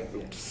bro. Like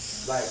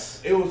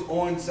it was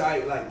on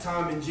site, like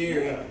Tom and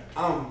Jerry. Yeah.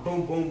 I'm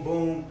boom, boom,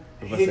 boom.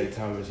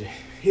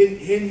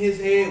 Hitting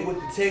his head with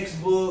the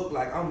textbook.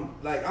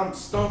 I'm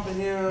stumping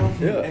him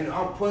and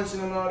I'm punching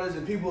him and all this.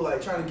 And people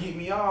like trying to get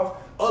me off.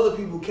 Other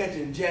people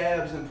catching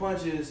jabs and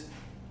punches.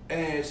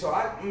 And so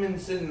I'm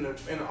sitting in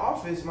the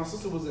office. My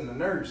sister was in the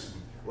nurse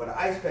with an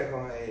ice pack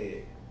on her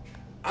head.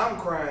 I'm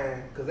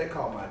crying because they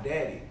called my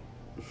daddy.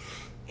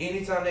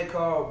 Anytime they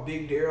call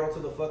Big Daryl to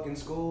the fucking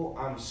school,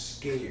 I'm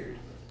scared.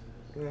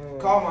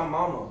 Call my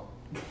mama.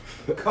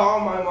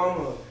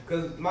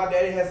 Because my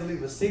daddy has to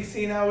leave a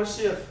 16-hour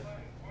shift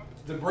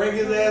to bring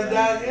his ass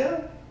down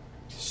here.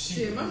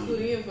 Shit, my school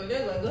in for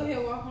that. Like, go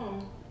ahead, walk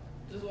home.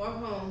 Just walk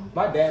home.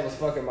 My dad was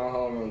fucking my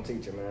homeroom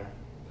teacher, man.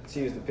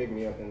 She used to pick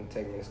me up and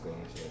take me to school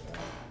and shit.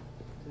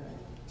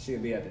 She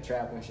would be at the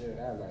trap and shit.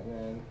 I was like,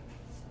 man,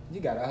 you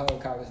got a whole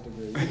college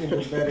degree. You can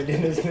do better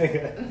than this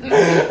nigga.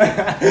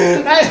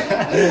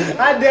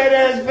 I dead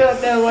ass felt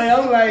that way.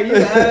 I'm like, you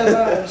out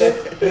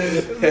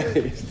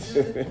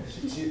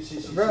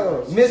of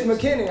bro, Miss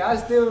McKinney, I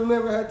still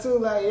remember her too.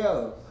 Like,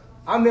 yo,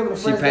 I remember the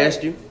first She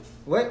passed day. you?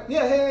 What?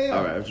 Yeah, hell yeah.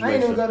 All right, I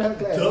ain't even go to her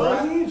class.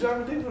 Duh, you ain't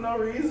dropping dick for no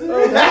reason.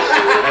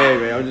 Hey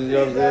man, I'm just, you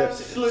know what I'm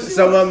saying?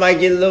 Someone might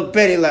get a little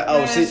petty, like, oh,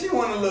 man, she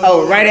want a little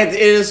oh, right at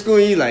the end of school,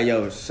 you like,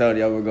 yo,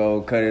 shorty, I'm gonna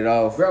go cut it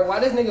off. Bro, why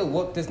this nigga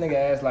whoop this nigga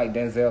ass like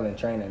Denzel in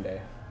Training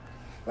Day?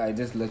 Like,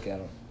 just look at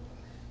him.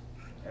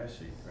 That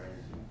shit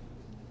crazy.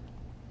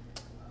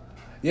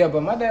 Yeah,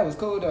 but my dad was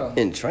cool though.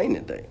 In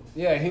Training Day.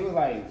 Yeah, he was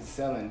like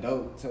selling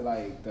dope to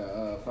like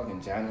the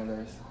fucking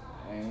janitors,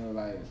 and he was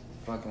like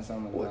fucking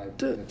some of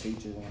the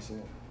teachers and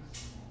shit.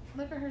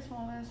 Look at her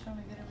small ass trying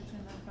to get her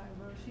between that fight,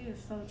 bro. She is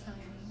so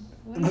tiny.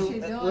 What is she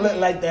doing? Look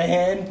like the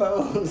hand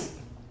pose.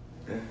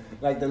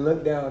 Like the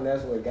look down,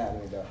 that's what got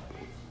me though.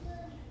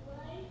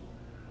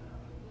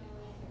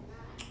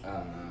 Oh no,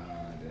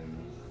 I didn't.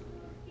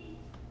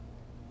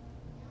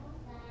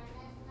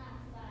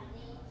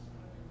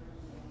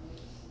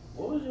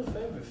 What was your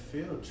favorite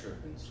field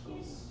trip in school?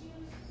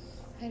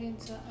 Heading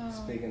to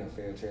Speaking of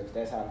field trips,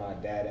 that's how my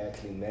dad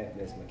actually met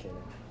Miss McKinney.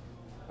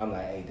 I'm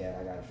like, hey dad,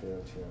 I got a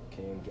field trip.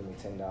 Can you give me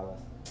 $10?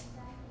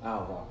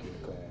 I'll walk you to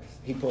class.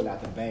 He pulled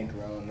out the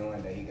bankroll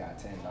knowing that he got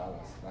 $10.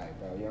 Like,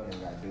 bro, you don't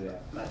even gotta do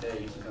that. My dad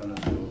used to come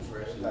to school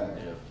fresh and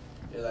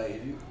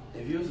like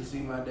if you was to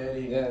see my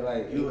daddy,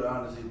 you would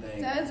honestly think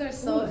dads are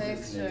so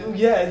extra.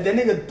 Yeah, that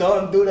nigga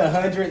thumb through the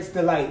hundreds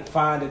to like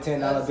find a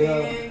 $10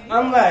 bill.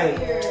 I'm like,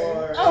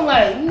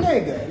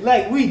 nigga,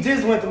 like we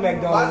just went to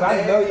McDonald's.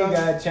 I know you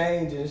got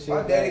change and shit.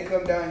 My daddy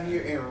come down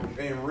here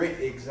and rent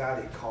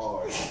exotic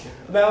cars.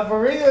 Now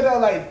for real though,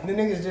 like the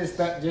niggas just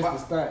to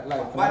stunt.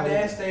 Like my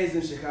dad stays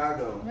in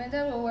Chicago. My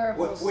dad will wear a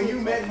whole suit. When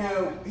you met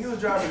him, he was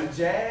driving a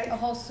Jag, a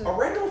whole suit, a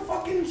regular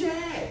fucking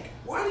Jag.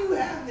 Why do you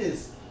have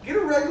this? Get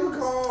a regular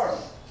car.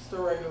 Just a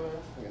regular.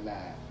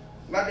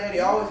 My daddy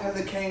always has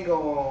a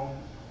Kango on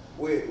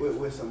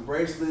with some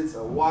bracelets,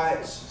 a watch.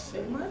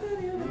 If my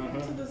daddy ever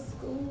come to the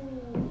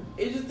school,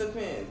 it just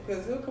depends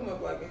because he'll come up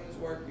like in his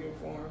work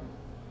uniform.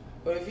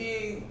 But if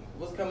he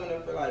was coming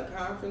up for like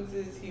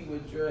conferences, he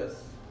would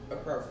dress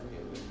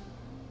appropriately.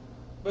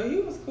 But he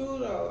was cool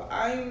though.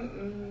 My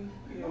mom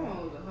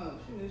was a hoe.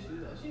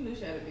 She knew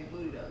she had a big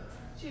booty though.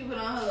 She put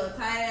on her little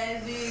tight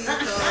ass jeans.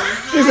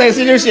 She said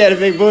she knew she had a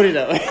big booty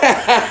though.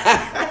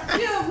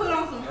 She'll put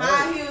on some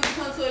high heels and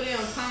come to a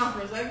damn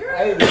conference. Like, girl,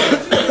 what you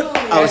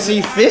doing? Oh,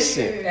 she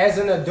fishing. As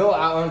an adult,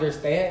 I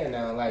understand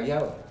now. Like,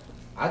 yo,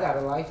 I got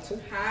a life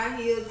too. High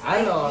heels,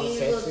 I know I'm jeans,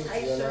 sexy.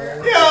 tight You know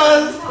shirt.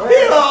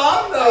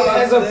 I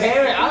know. As a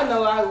parent, I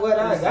know what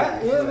I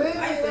got. You know what I mean?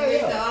 I used to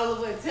get that all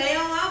the way. Tell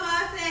your mama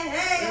I said,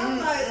 hey. I'm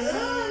like,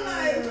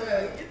 bro,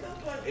 get the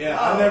fuck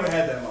I never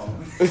had that moment.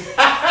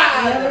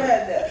 I never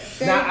had that.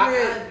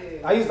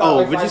 I used to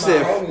always but you fight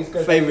said my homies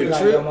 'cause favorite they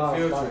trip? like,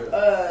 Field trip.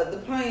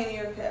 The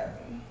Pioneer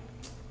Cabin.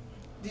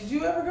 Did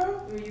you ever go?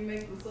 Where you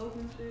make the soap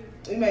and shit?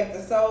 We make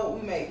the soap,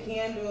 we make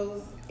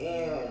candles,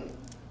 and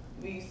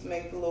we used to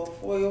make the little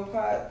foil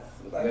pots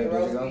with like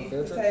roast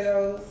beef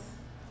potatoes.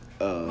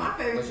 My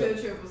favorite field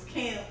trip was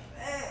camp.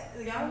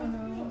 Y'all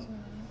know.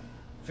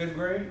 5th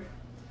grade?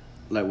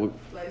 Like what?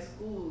 Like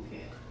school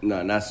camp.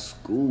 No, not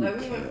school Like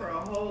we camp. went for a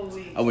whole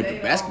week. I went to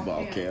Stayed basketball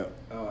on camp.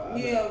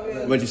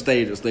 Yeah. But you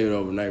stayed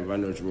overnight, but I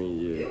know what you mean,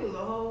 yeah. It was a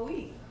whole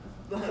week.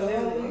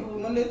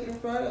 Monday through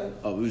Friday.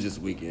 Oh, it was just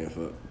a weekend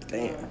for.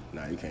 Damn.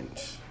 Nah, you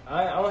can't.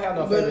 I don't have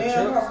no But favorite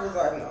now trips. Papa was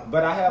like, no.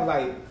 But I have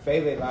like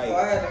favorite So I like.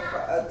 had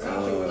a teacher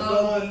was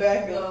going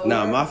back and forth.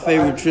 Nah, my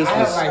favorite trips I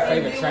have was. like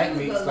favorite It track was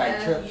meets, the like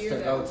last trips year to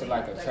that go we to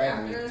like a did. track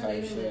Like, meet after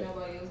type they shit.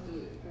 nobody else do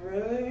it.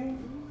 Really?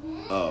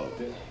 Oh.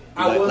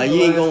 I was Like the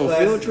you ain't last going class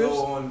field to trips?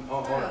 go on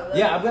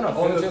Yeah, I've been on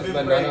field the trips, 5th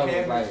but grade none of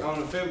them was campus, like. on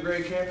the 5th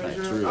grade campus Like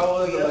trip. true. I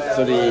was the last.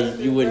 So then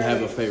you wouldn't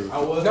have a favorite. I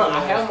was No, the I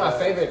have last my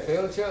class. favorite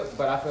field trip,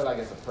 but I feel like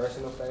it's a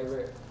personal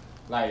favorite.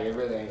 Like it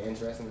really ain't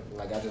interesting.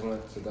 Like I just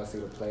went to go see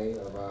the play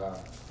of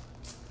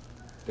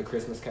The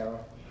Christmas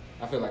Carol.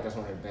 I feel like that's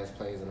one of the best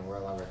plays in the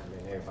world. I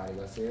recommend everybody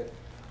go see it.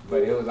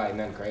 But it was like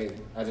nothing crazy.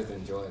 I just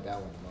enjoyed that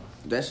one the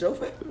most. That's your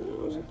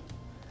favorite?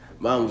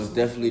 Mine was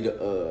definitely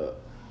the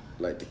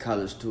the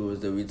college tours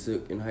that we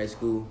took in high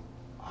school.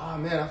 Oh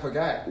man, I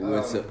forgot. We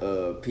went to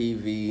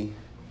PV.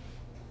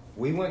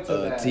 We went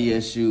to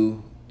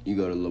TSU. You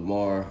go to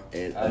Lamar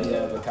and I'm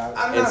not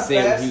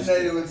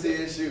fascinated with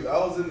TSU. I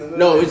was in the hood.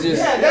 No, it's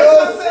just that's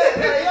what I'm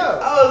saying.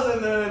 I was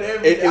in the hood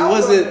every day. It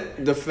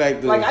wasn't the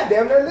fact that I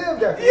damn near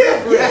lived there.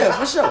 Yeah,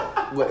 for sure.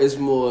 But it's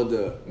more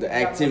the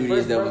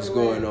activities that was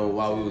going on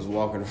while we was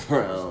walking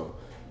around,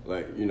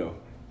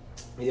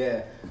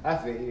 Yeah, I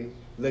feel you.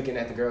 Looking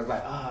at the girls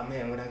like, oh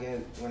man, when I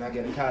get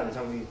to college,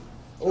 I'm gonna be.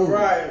 Oh,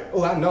 right.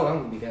 Oh, I know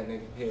I'm gonna be that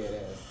nigga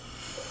head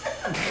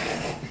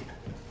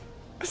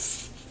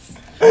ass.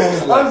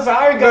 I'm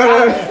sorry,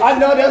 guys. I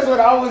know that's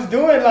what I was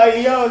doing.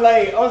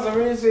 On some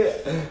real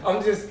shit.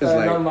 I'm just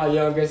on my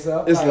younger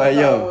self. It's how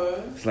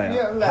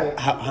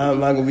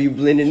am I gonna be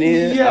blending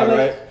in?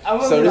 Yeah, all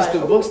right. So this the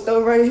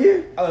bookstore right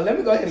here. Oh, let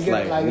me go ahead and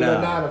get a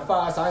 9 to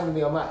 5, so I can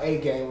be on my A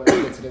game when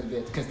I get to this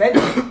bitch. Because that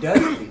bitch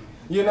does me.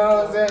 You know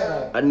what I'm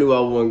saying? I knew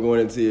I wasn't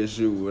going to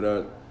TSU when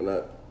I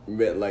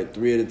met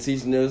 3 of the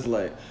teachers. And it was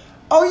like,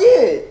 oh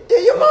yeah,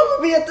 your mama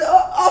be at the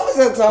office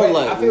at the time.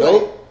 I'm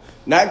nope.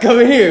 Not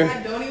coming here.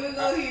 I don't even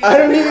go here. I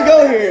don't even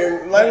go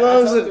here. My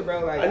mom's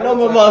I know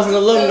my mom's an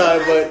alumni,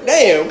 but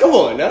damn, come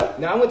on now.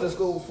 Now I went to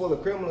school full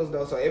of criminals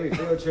though, so every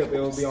field trip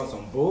it would be on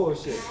some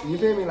bullshit. You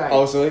feel me?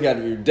 Oh, so it got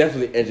to be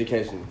definitely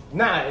educational.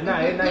 Nah, it's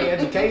not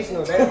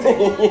educational.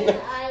 What?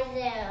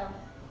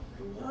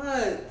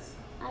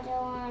 I don't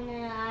want to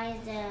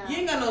either. You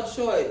ain't got no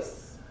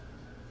choice.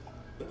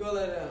 Go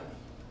let it out.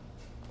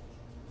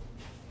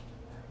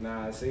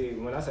 Nah, see,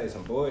 when I say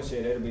some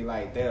bullshit, it'll be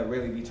like they'll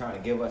really be trying to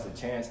give us a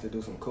chance to do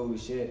some cool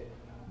shit.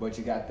 But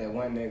you got that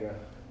one nigga,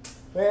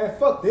 man,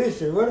 fuck this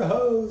shit, where the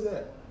hoes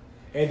at?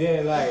 And then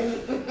and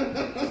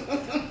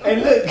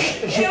look.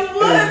 It would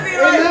be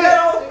like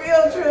that on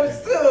field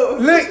trips too.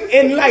 Look,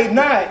 and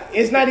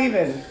it's not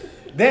even,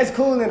 that's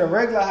cool in a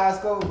regular high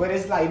school, but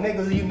it's like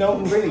niggas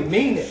who really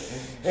mean it.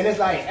 And it's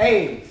like,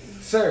 hey,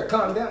 sir,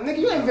 calm down. Nigga,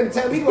 you ain't finna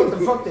tell me what the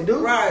fuck to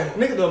do. Right.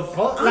 Nigga, the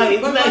fuck? Like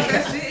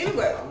that shit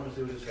anyway.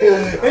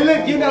 And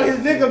look, his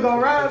nigga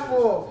gonna ride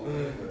for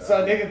him.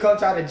 So nigga come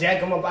try to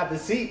jack him up out the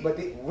seat, but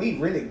we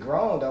really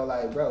grown though,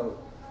 bro,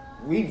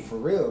 we for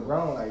real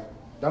grown,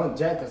 don't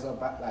jack us up,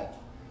 I'm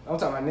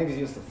talking about niggas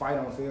used to fight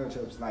on field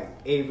trips,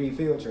 every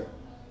field trip.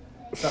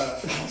 So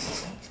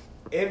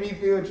every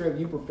field trip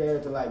you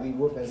prepared to be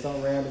whooping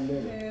some random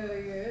nigga. Hell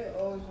yeah,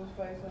 always was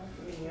fight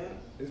something.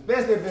 Yeah.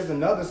 Especially if it's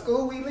another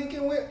school we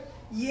linking with.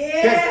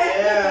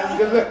 Yeah.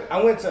 Because look,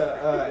 I went to.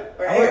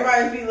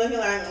 Everybody be looking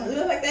like, who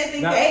the fuck they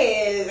think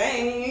they is? They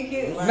ain't even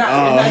kidding.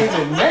 Not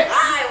even that.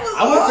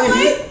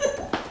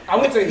 I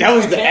went to. That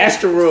was the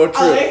Astroworld trip.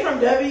 Oh, they from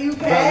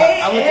WK?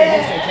 I went to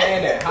Houston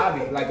Can at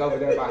Hobby, over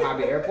there by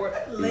Hobby Airport.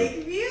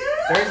 Lakeview?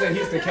 There's a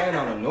Houston Can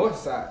on the north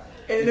side.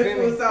 And this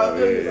was South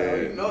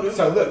Philly.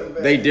 So look,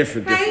 they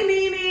different. Hey,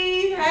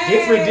 Nene.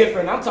 Hey.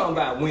 Different. I'm talking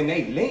about when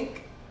they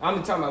link.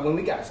 I'm talking about when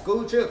we got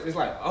school trips. It's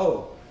like,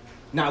 oh.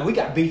 Nah, we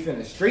got beef in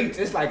the streets.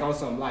 It's on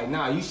some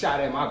nah, you shot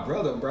at my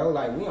brother, bro.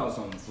 We on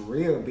some for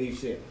real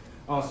beef shit.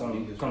 On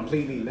some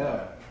completely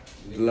love.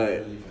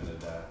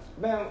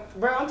 Man,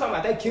 bro, I'm talking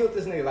about they killed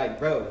this nigga.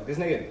 Bro, this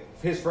nigga,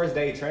 his first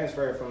day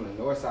transferred from the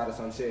north side or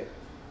some shit.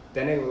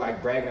 That nigga was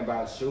bragging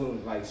about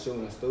shooting a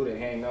student.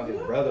 He ain't know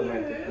his brother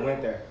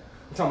went there.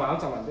 I'm talking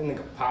about this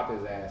nigga pop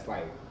his ass.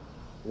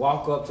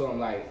 Walk up to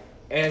him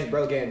as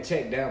bro getting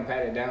checked down,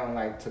 patted down,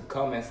 to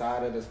come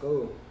inside of the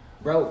school.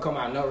 Bro come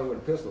out nowhere with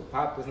a pistol,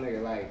 pop this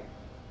nigga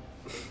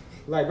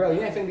bro,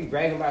 you ain't finna be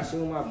bragging about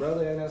shooting my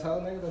brother and this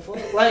whole nigga the fuck?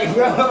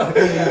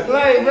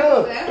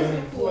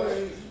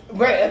 Bro.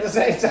 But at the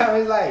same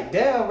time, it's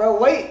damn, bro,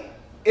 wait.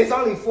 It's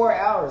only 4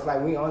 hours.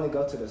 We only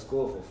go to the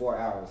school for 4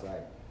 hours.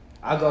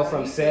 I go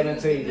from 7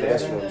 to 11.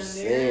 That's what I'm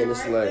saying.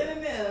 It's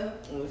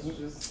Let's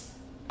just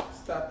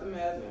stop the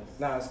madness.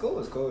 Nah, school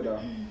was cool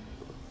though.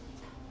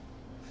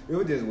 It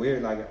was just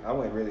weird, I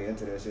wasn't really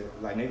into that shit.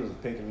 Niggas was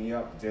picking me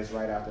up just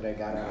right after they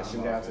got out of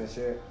shootouts and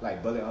shit.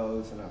 Bullet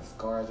holes and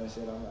scars and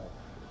shit. I'm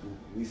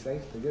we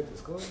safe to get to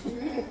school?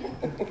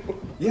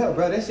 Yeah,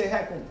 bro, that shit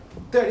happened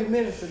 30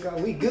 minutes ago.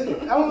 We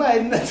good. I'm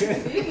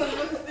nothing. These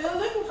motherfuckers still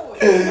looking for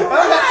it.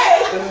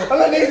 I'm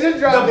like, niggas just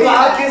dropped The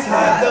block is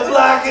hot. The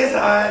block is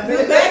hot.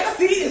 The back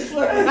seat is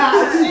for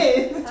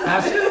shit.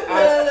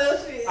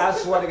 I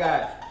swear to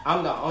God,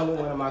 I'm the only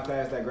one in my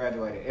class that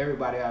graduated.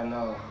 Everybody I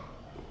know.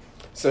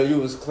 So you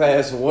was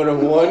class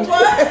 101?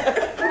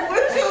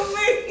 What you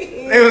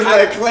mean? It was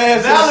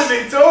class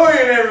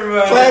valedictorian,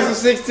 everybody. Class of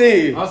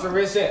 16. On some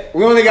real shit.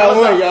 We only got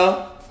one,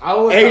 y'all. I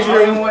was the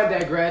only one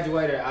that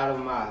graduated out of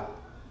my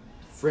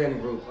friend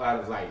group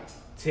out of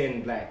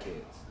 10 black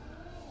kids.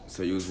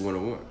 So you was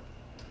 101?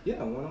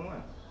 Yeah,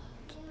 101.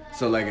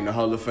 So in the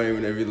Hall of Fame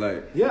and they be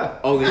yeah,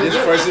 only this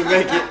person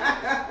make it?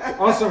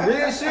 On some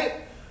real shit?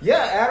 Yeah,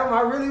 Adam,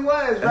 I really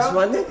was, bro. That's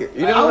my nigga.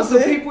 You know I what was I'm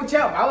saying? the people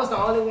champ. I was the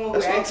only one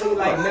who actually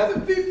never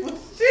people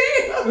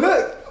shit.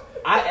 Look,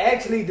 I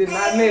actually did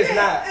not miss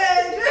not.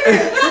 For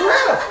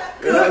real.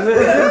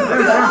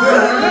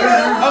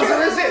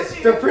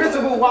 The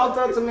principal walked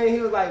up to me. He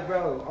was like,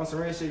 "Bro, on some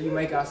real shit, you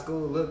make our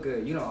school look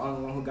good. You the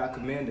only one who got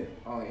commended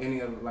on any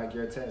of like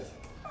your tests.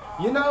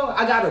 You know,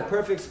 I got a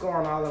perfect score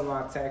on all of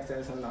my tax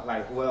tests and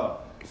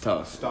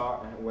Toss. Star,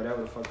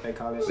 whatever the fuck they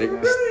call it.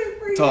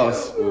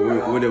 Toss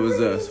when it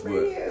was us,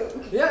 but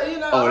yeah, you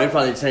know. Oh, they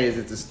probably changed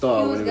it to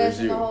Star when it was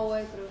you. The whole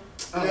way through.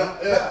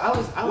 I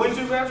was. When did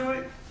you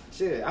graduate?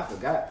 Shit, I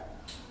forgot.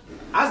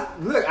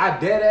 I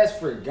dead ass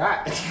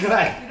forgot.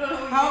 Like,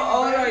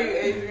 how old are you,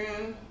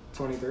 Adrian?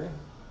 23.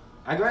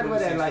 I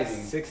graduated at like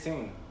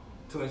 16.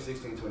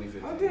 2016,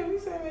 2015. Oh damn, you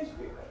said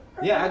HP.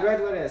 Yeah, I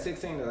graduated at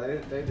 16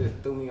 though. They just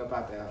threw me up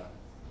out there.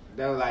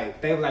 They were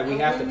like, we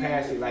have to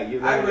pass you. Like,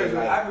 you. I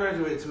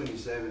graduated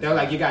 2017. They were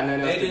like, you got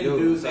nothing else to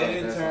do. They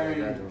didn't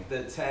turn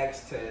the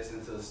tax test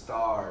into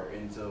Star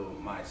until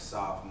my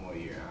sophomore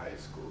year in high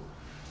school.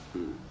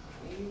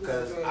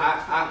 Because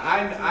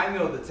I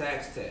know the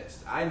tax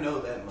test. I know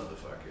that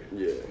motherfucker.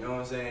 Yeah. You know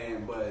what I'm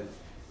saying?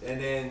 And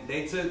then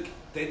they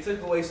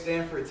took away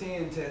Stanford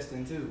 10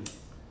 testing too.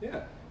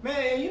 Yeah.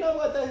 Man, you know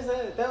what they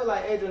said? They were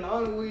like, Adrian, the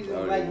only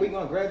reason we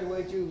gonna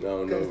graduate you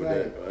because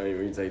I ain't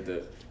even take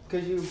that.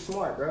 Cause you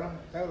smart, bro.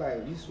 They were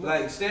like, you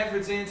smart. Like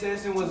Stanford 10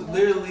 testing was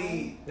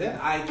literally an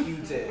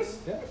IQ test.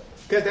 Yeah.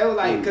 Cause they were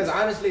like,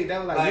 honestly, they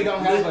were like you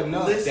don't have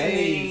enough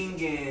listening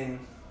days. And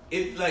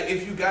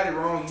if you got it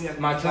wrong, you have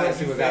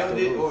to you failed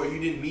it or you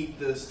didn't meet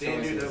the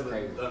standard of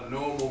a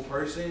normal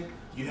person.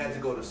 You had to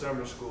go to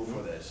summer school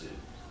for that shit.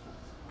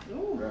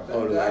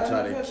 Like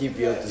try to keep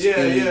you up to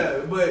speed.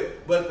 Yeah,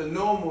 but the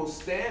normal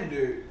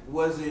standard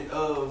wasn't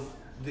of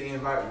the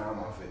environment. I'm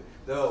off it.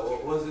 Though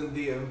it wasn't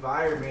the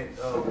environment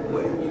of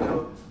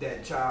what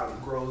that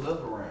child grows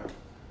up around.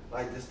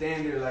 Like the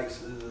standard, like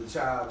the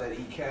child that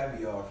eat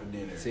caviar for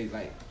dinner. See,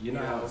 like you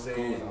know what I'm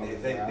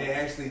saying? They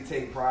actually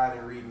take pride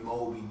in reading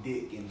Moby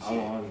Dick and shit. I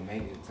only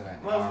made it to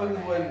that.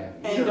 Motherfuckers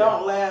and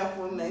don't laugh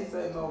when they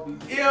say Moby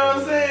Dick. You know what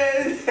I'm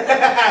saying?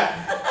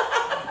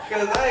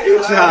 Cause I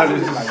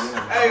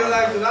ain't gonna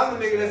lie, cause I'm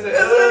the nigga that said.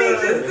 That's what he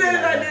just said.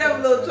 I did have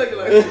a little chuckle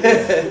like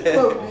this.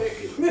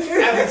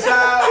 As a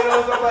child, you know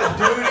what I'm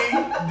talking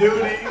about?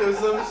 Duty, or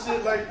some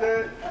shit like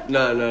that.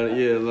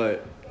 Yeah, like.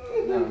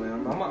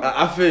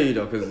 I feel you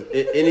though, cause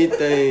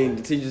anything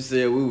the teacher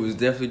said, we was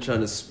definitely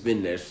trying to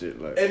spin that shit.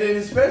 Like, and then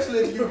especially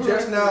if you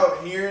just now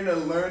hearing or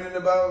learning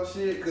about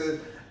shit, cause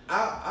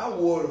I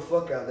wore the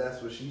fuck out.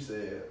 That's what she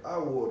said. I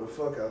wore the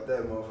fuck out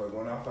that motherfucker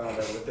when I found out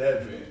what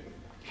that meant.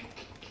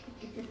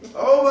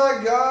 Oh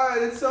my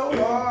god, it's so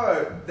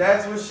hard.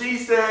 That's what she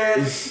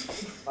said.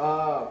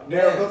 Go to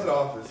the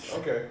office.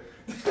 Okay.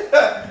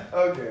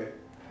 Okay.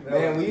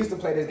 Man, we used to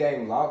play this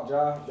game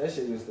Lockjaw. That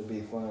shit used to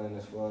be fun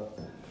as fuck.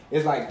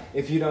 It's like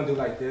if you don't do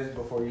like this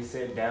before you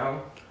sit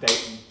down,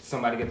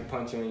 somebody get to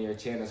punch you in your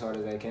chin as hard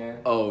as they can.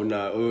 Oh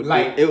no!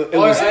 Like it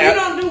was. So you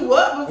don't do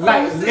what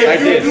before you sit?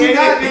 If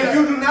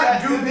you do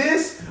not do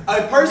this,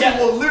 a person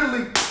will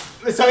literally.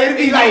 So it'd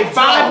be like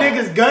five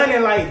niggas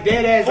gunning like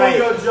dead ass for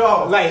your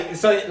jaw.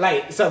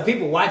 So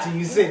people watching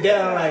you sit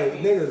down like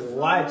niggas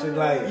watching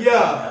like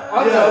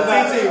I'm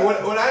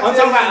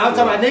talking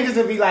about niggas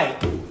would be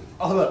like,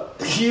 oh look,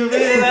 you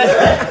really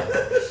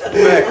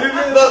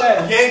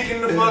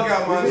yanking the fuck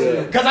out my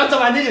shit. Cause I'm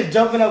talking about niggas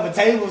jumping over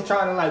tables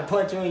trying to like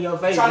punch you in your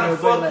face. Trying to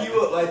fuck you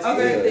up like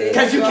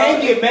cause you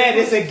can't get mad.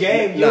 It's a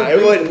game. Nah,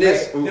 it wasn't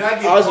this. Did I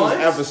get ours punched?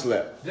 was apple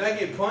slap. Did I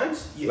get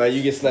punched? Yes. Like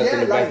you get slapped in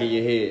the back of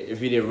your head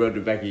if you didn't rub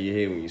the back of your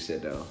head when you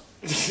sat down.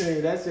 That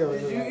shit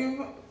was.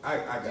 I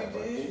got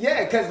punched.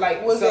 Yeah, cause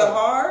like was it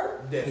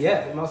hard? Definitely.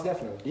 Yeah, most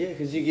definitely. Yeah,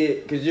 cause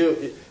you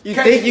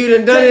think you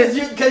done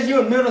it. Cause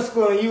you in middle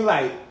school and you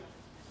like,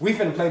 we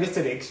finna play this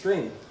to the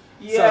extreme.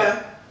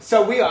 Yeah.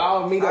 So we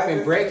all meet up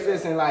in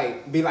breakfast and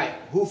like be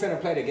like, who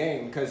finna play the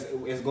game? Because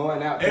it's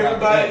going out.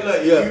 Everybody, look,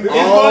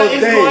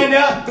 it's going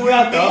out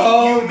throughout the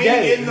whole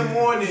day. You meet in the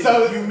morning.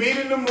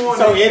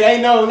 So it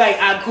ain't no like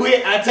I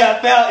quit, I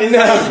tap out, and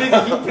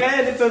you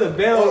playing until the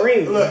bell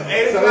rings. Look,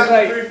 8 o'clock to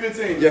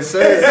 3:15. Yes,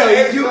 sir. So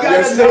you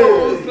gotta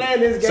know who's playing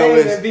this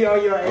game and be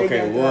on your A.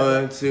 Okay,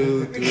 1,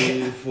 2,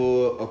 3,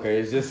 4. Okay,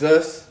 it's just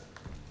us.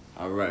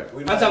 All right.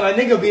 I'm talking about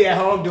nigga be at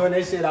home doing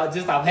that shit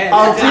just off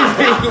habit.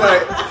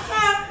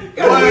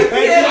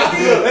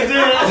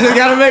 Just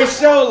gotta make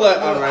sure, like,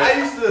 all right. I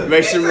used to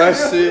make sure my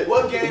shit.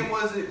 What game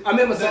was it? I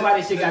remember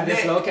somebody's shit got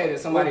dislocated.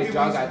 Somebody's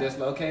jaw got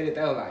dislocated.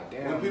 They were like,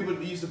 damn. When people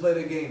used to play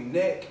the game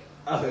neck,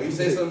 you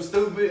say something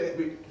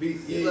stupid, you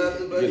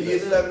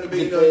get slapped in the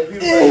big.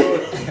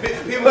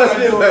 People start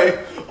doing.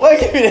 What?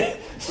 Give me that.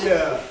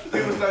 Yeah,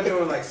 people start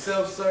doing like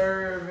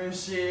self-serve and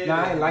shit.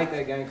 Nah, I ain't like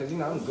that game because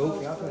I'm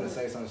goofy. I'm finna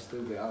say something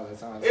stupid all the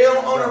time.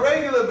 On a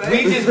regular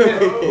basis,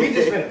 we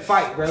just finna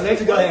fight, bro.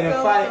 Let's go ahead and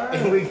fight,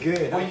 and we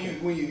good.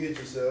 When you hit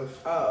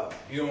yourself,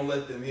 you don't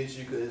let them hit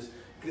you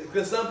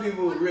because some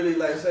people really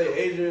like say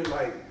Adrian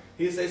like.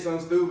 He'd say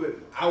something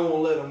stupid, I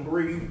won't let him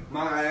breathe.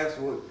 My ass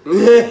would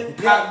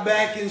cock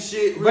back and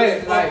shit.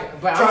 Really try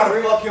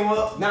to fuck him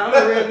up. Nah, I'm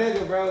a real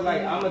nigga, bro.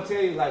 Like, I'm gonna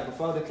tell you, like,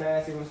 before the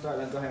class even start,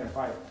 let's go ahead and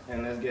fight.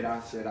 And let's get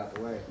our shit out the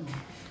way.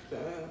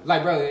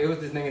 Like, bro, it was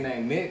this nigga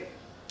named Mick.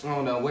 I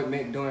don't know what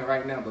Mick doing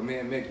right now, but me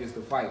and Mick used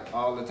to fight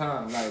all the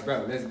time. Like,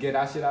 bro, let's get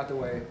our shit out the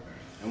way,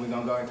 and we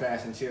gonna go in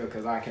class and chill,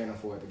 because I can't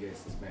afford to get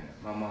suspended.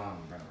 My mom,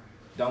 bro.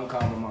 Don't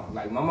call my mom.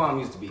 Like, my mom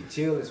used to be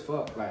chill as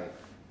fuck. Like,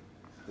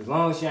 as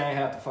long as she ain't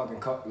have to fucking,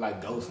 go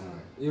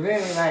somewhere. You feel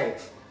me? Like,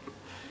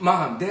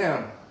 Mom,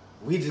 damn,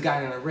 we just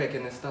got in a wreck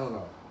in the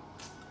stove.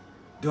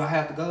 Do I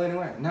have to go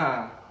anywhere?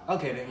 Nah.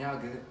 Okay, then y'all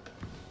good.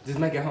 Just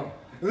make it home.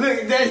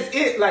 Look, that's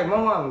it. Like, my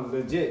mom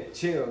legit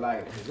chill.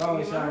 Like, as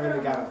long as y'all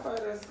really got to fight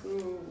at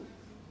school.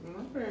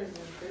 My parents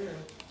didn't care.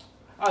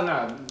 Oh,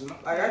 no.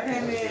 Like, I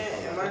came in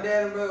and my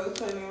dad and brother was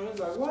playing on. He was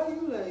like, why are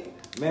you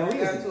late? Man, we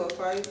got into a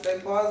fight. They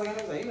paused again.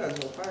 He was like, you got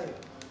into a fight.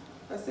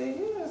 I said,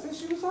 yeah. I said,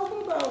 she was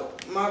talking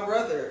about my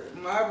brother.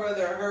 My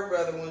brother and her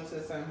brother went to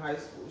the same high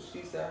school.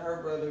 She said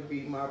her brother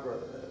beat my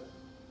brother up.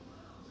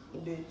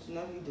 Bitch,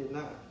 no, he did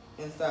not.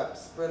 And stopped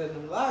spreading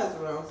them lies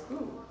around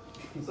school.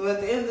 So at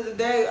the end of the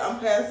day, I'm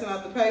passing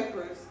out the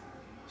papers.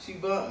 She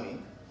bumped me.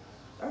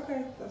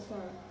 Okay, that's fine.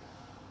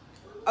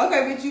 Okay,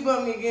 bitch, you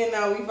bumped me again.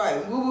 Now we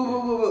fight. Woo, woo, woo,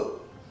 woo, woo.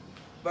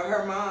 But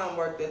her mom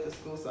worked at the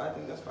school, so I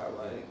think that's probably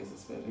why I didn't get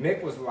suspended.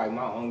 Nick was like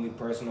my only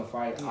personal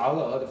fight. All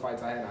the other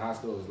fights I had in high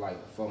school was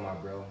like for my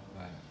bro.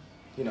 Like,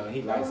 you know,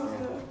 he likes them.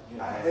 You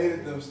know, I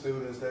hated them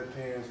students that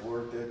parents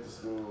worked at the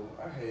school.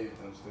 I hated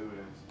them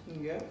students.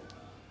 Yeah.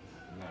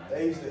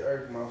 They used to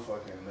irk my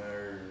fucking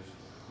nerves.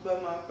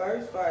 But my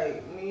first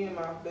fight, me and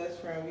my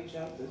best friend, we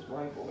jumped this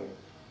white boy.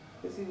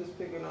 Because he was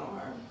picking on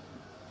her.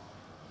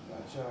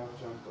 Not y'all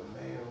jumped a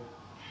male.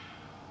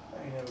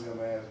 I ain't never got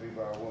my ass beat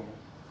by a woman.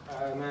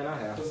 Man, I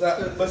have.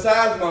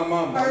 Besides my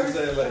mama.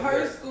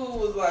 Her school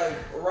was like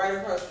right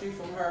across the street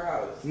from her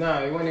house.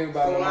 No, it wasn't even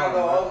about so my mom. So when I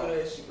go over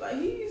there, she like,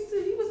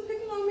 he was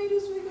picking on me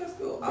this week at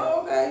school.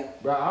 Oh, okay.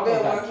 Bro, I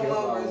almost got come killed by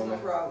a over, woman. no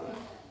problem.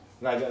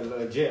 Like,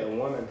 legit, a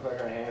woman put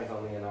her hands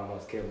on me and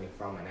almost killed me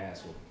from an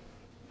asshole.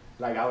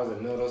 Like, I was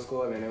in middle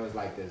school and it was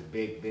like this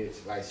big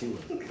bitch. Like, she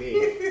was big.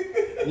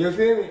 You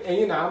feel me? And,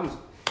 you know, I'm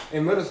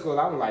in middle school,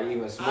 I was like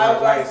even smaller. I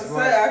was about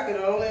to say, I could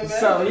only imagine.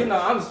 So, you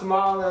know, I'm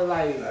smaller,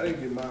 like. I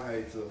didn't get my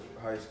height till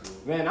high school.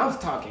 Man, I was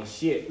talking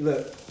shit.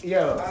 Look,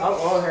 yo, I'm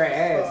on her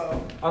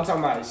ass. I'm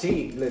talking about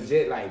she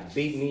legit, like,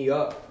 beat me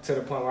up to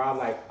the point where I'm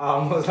like, I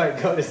almost, like,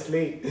 go to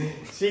sleep.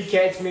 She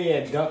catch me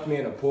and dunk me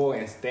in the pool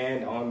and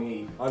stand on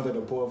me under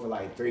the pool for,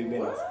 like, 3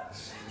 minutes.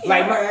 What?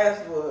 Like, my ass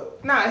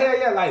whooped. Nah, hell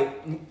yeah,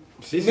 like, me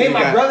and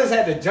my brothers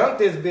had to jump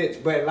this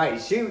bitch, but, like,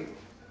 she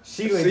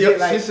legit,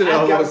 like,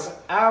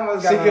 I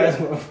almost got my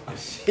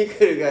ass. She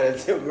could have got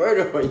attempted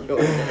murder on your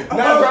ass.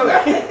 Nah, bro.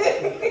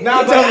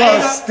 Nah, bro.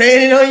 About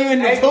standing on you in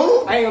the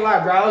pool? I ain't gonna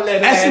lie, bro. I was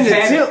letting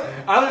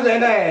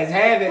her ass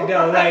have it,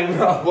 though. Like,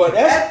 bro. Boy,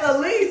 that's at the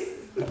least.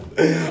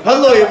 Her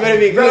lawyer better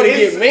be good to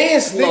get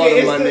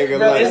manslaughter, my nigga.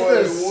 Bro, like, it's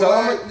the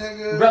summer.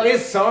 Nigga? Bro,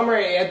 it's summer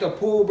at the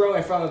pool, bro,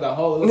 in front of the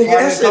whole nigga,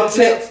 that's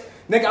complex.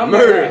 Nigga, I'm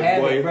murder, gonna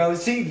have boy. it, bro.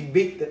 She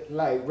beat the,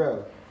 like,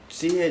 bro.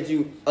 She had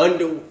you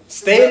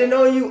standing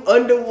on you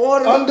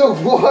underwater?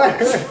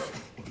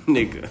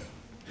 Nigga.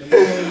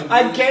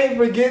 I can't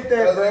forget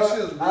that,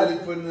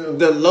 bro.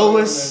 The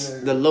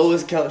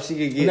lowest count she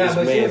could get is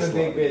but she was a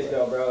manslaughter. big bitch,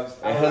 though, bro.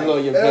 And her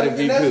lawyer better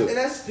be good. And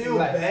that's still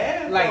like,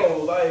 bad, like,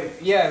 though. Like,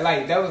 yeah,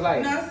 like, that was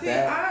like. Now,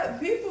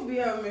 see, people be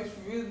having mixed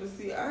reviews, but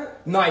see,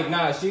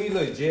 Nah, she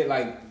legit,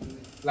 like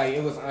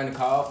it was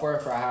uncalled for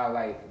how,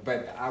 like,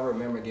 but I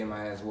remember getting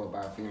my ass whooped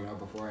by a female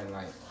before, and,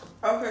 like.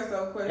 Okay,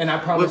 so question. And I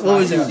promised what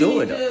was you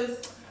doing, though?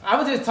 I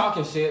was just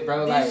talking shit,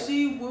 bro. Did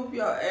she whoop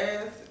your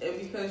ass, and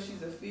because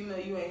she's a female,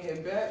 you ain't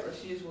hit back, or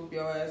she just whooped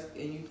your ass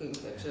and you couldn't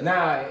catch up?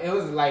 Nah, it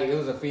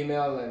was a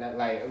female, and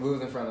like we was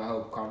in front of the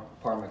whole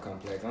apartment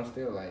complex. I'm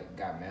still like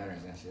got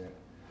manners and shit.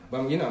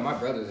 But you know my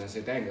brothers and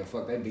shit, they ain't give a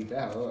fuck. They beat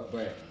that hoe up.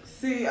 But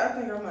see, I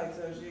think I might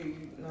tell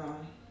you, nah.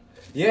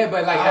 Yeah,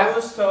 but like I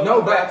was told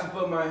not to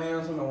put my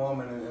hands on a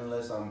woman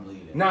unless I'm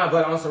bleeding. Nah,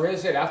 but on some real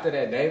shit, after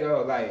that day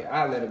though, like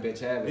I let a bitch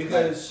have it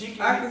because she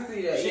can. I can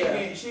see that.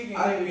 She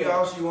can hit me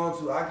all she wants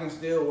to. I can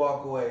still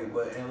walk away,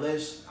 but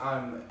unless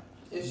I'm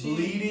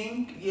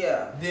bleeding,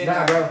 then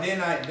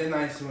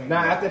I swing.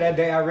 Nah, after that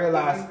day, I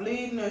realized if you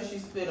bleeding or she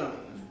spit on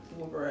you,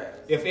 whoop her ass.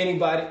 If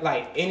anybody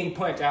like any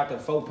punch after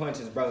 4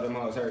 punches, bro, them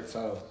hoes hurt.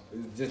 So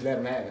just let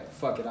them have it.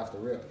 Fuck it off the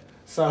rip.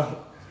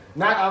 So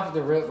not off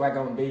the rip like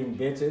I'm beating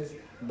bitches.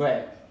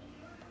 But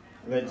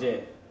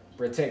legit,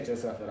 protect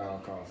yourself at all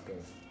costs,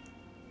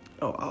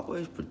 cause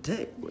always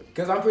protect.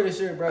 Cause I'm pretty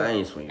sure, bro. I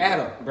ain't swinging.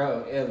 Adam,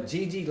 bro, if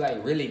Gigi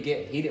like really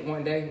get heated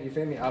one day, you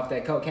feel me? Off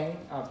that cocaine,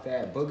 off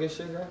that booger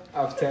sugar,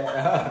 off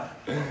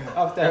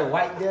that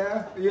white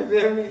girl, you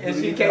feel me? And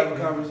she can't have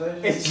a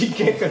conversation. And she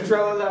can't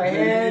control her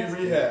hands.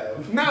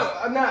 Rehab. No,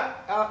 I'm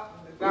not.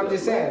 I'm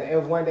just saying,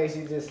 if one day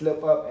she just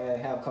slip up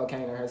and have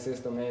cocaine in her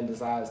system and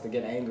decides to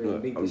get angry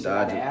and beat the shit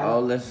out of Adam,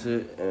 all that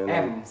shit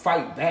and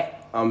fight back.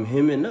 I'm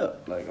hemming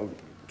up, like I'm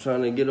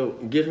trying to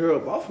get her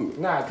up off of me.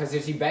 Nah, cause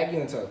if she back you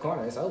into a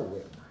corner, it's over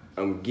with.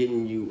 I'm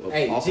getting you up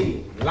off of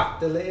me. Lock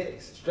the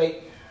legs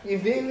straight. You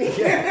feel me?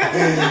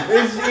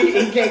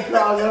 He can't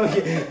crawl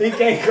over. He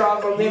can't crawl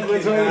from in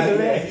between the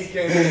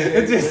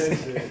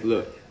legs.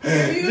 Look,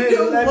 You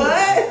do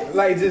what?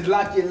 Like, just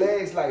lock your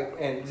legs, like,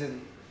 and just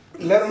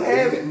let them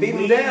have it. Beat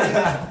them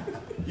down.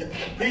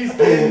 He's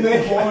in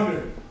the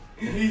corner.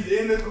 He's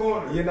in the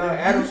corner. You know,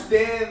 Adam, you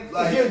stand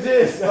like you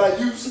just like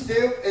you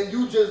stiff and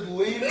you just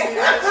leaning in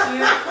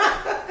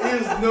that shit.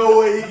 There's no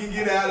way he can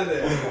get out of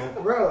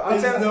that. Bro,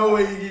 There's no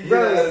way he can get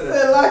out of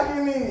that. Lock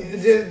your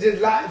knees.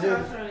 Just lock. I'm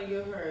trying to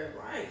give her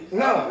advice.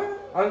 No,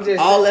 I'm just.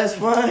 All that's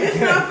fine. It's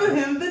not for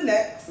him. The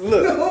next.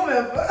 Look.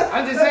 Whomever.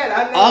 I'm just saying.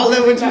 All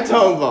that what you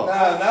talking about.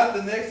 Nah, not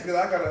the next, because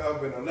I gotta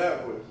hop in on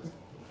that one.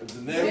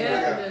 The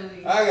next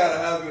one, I gotta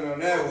hop in on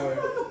that one.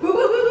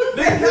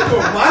 Nigga, you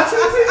doing my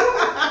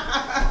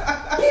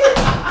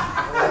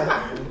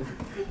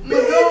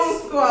Magoon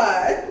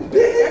Squad.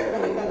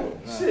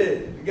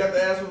 Shit, you got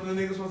the ass what the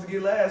nigga supposed to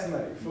get last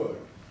night. Fuck.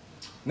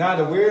 Nah,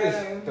 the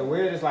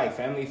weirdest like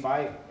family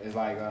fight is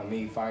like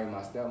me fighting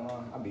my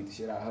stepmom. I beat the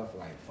shit out of her for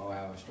like 4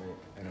 hours straight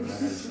and I'm not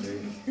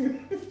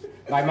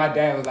straight. Like my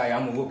dad was like,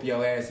 I'm gonna whoop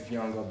your ass if you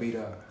don't go beat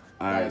her.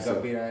 Alright, go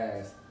beat her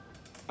ass.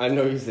 I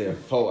know you said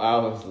 4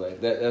 hours.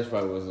 Like that's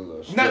probably was a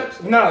little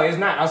stretch. No, it's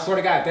not. I swear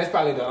to God, that's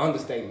probably the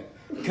understatement.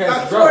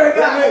 I swear to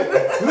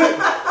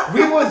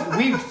God,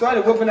 we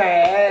started whooping our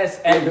ass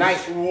at night,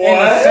 What? and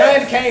the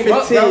sun came 15.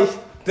 up, bro.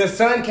 The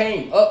sun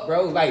came up,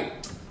 bro. Like,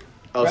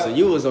 Oh, bro. so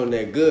you was on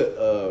that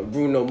good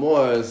Bruno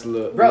Mars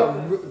look.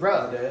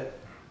 bro. Dad.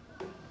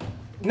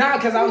 Nah,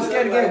 cause I was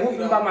scared of getting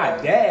whooped by my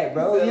dad,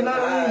 bro. You know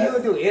what I mean? You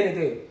would do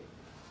anything.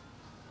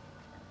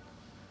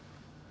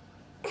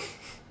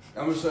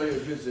 I'm gonna show you a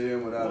picture of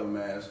him without a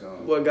mask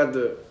on. Boy got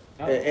the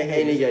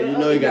and he got, you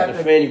know, he got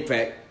the fanny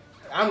pack.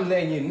 I'm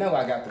letting you know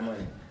I got the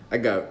money. I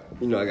got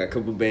a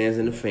couple bands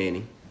in the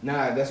fanny.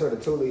 Nah, that's where the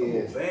Thule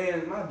is.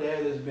 Man, my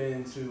dad has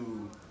been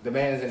to The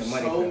band's in the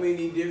money. so clip.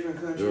 many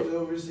different countries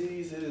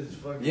overseas. It is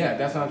fucking. Yeah,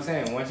 that's what I'm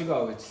saying. Once you go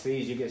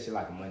overseas, you get shit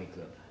like a money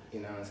clip. You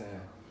know what I'm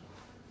saying?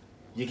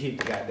 You keep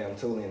the goddamn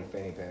tool in the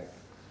fanny pack.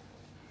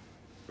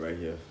 Right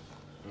here.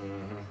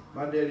 Mm-hmm.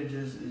 My daddy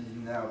just is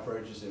now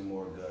purchasing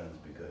more guns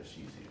because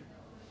she's here.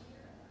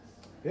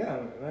 Yeah,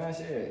 man,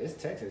 shit.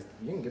 It's Texas.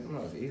 You can get them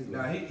those easily.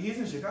 Nah, he's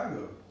in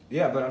Chicago.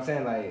 Yeah, but I'm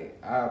saying, like,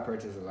 I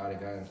purchase a lot of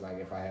guns, like,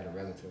 if I had a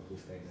relative who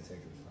stayed in Texas.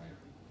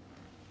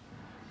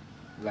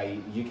 Like,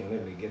 you can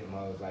literally get them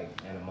all, like,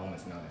 in a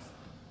moment's notice.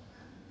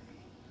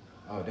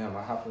 Oh, damn,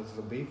 I hopped into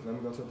some beef. Let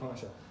me go to the pawn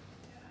shop.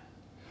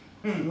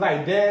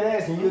 Like,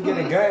 dead ass, and you get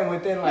a gun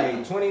within,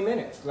 like, 20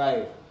 minutes.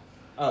 Like,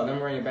 oh, let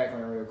me run your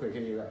background real quick.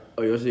 Here you go.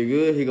 Oh, your shit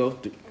good? He go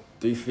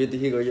 350.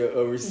 He go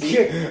your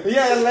receipt.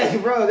 Yeah, like,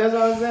 bro, that's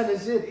what I'm saying.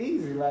 This shit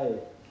easy,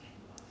 like.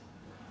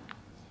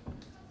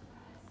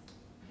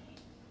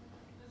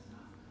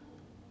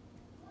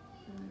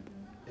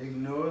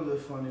 Ignore the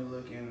funny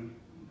looking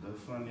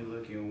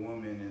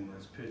woman in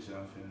this picture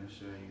I'm finna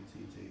show you,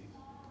 TT.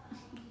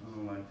 I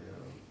don't like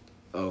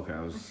that. Okay,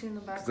 I was. Is she in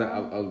the 'cause I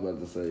background? was about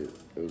to say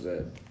it was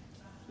that.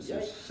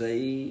 Yikes.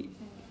 Shade.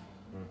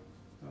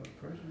 Oh,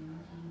 person.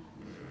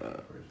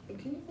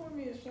 Can you pour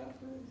me a shot,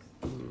 please?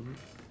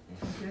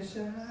 Yes, I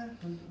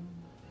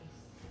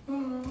I'll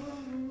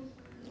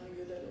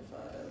get that in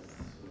 5.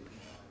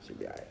 Should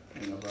be alright.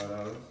 Ain't no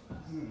 $5.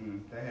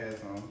 That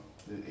has on.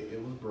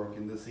 It was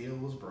broken. The seal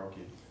was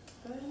broken.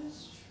 That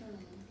is true.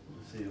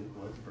 The seal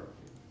was broken.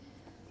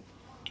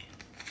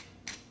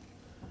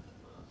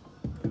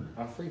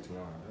 I'm free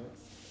tomorrow, right?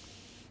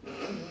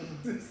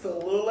 It's a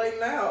little late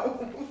now.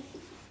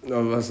 No,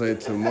 I'm gonna say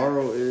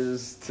tomorrow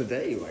is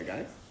today, my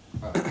guy.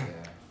 Oh, yeah.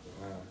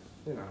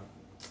 You know,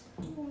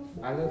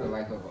 I live the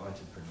life of an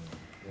entrepreneur,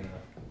 you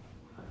know.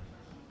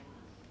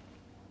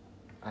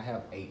 I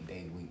have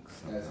 8-day weeks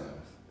sometimes.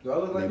 Do I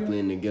look like They him?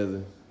 blend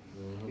together.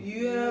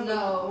 You have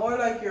No. more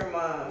like your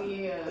mom.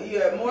 Yeah.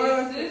 Yeah, more His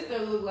like sister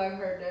looked like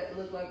her dad,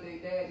 looked like their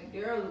daddy.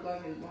 Daryl looked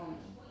like his mom.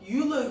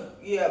 you look.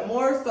 Yeah,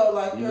 more so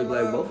like You your look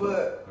like mom, both of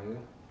but Oh, yeah?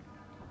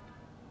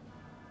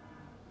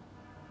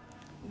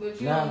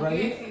 But you Nah, don't bro, get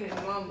you- his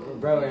mama.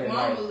 bro, His and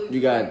mama like- looked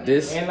You got like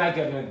this. In like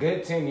in a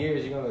good 10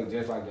 years, you're gonna look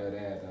just like your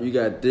dad. Though. You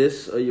got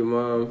this of your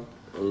mom,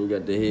 and you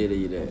got the head of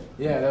your dad.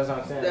 Yeah, that's what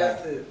I'm saying.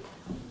 that's like, it.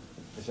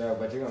 for sure,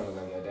 but you're gonna look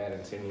like your dad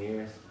in 10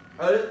 years.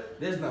 Oh,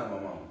 this not my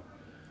mama.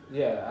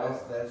 Yeah,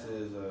 That's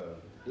his.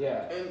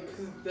 yeah. And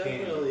cause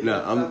definitely. Nah,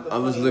 that's not the I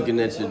was funny looking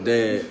looking at your one.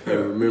 dad and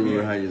remembering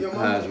Yeah. how Your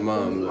his mom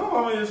My looked.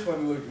 mama is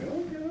funny looking.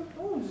 Okay.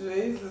 Oh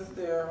Jesus,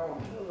 Daryl.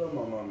 I love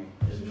my mommy.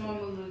 His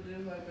mama looked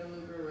just like that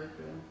little girl right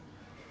there.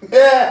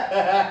 Yeah.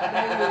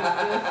 They looked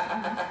just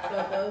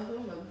thought that was her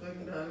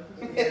motherfucking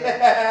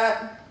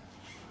daughter.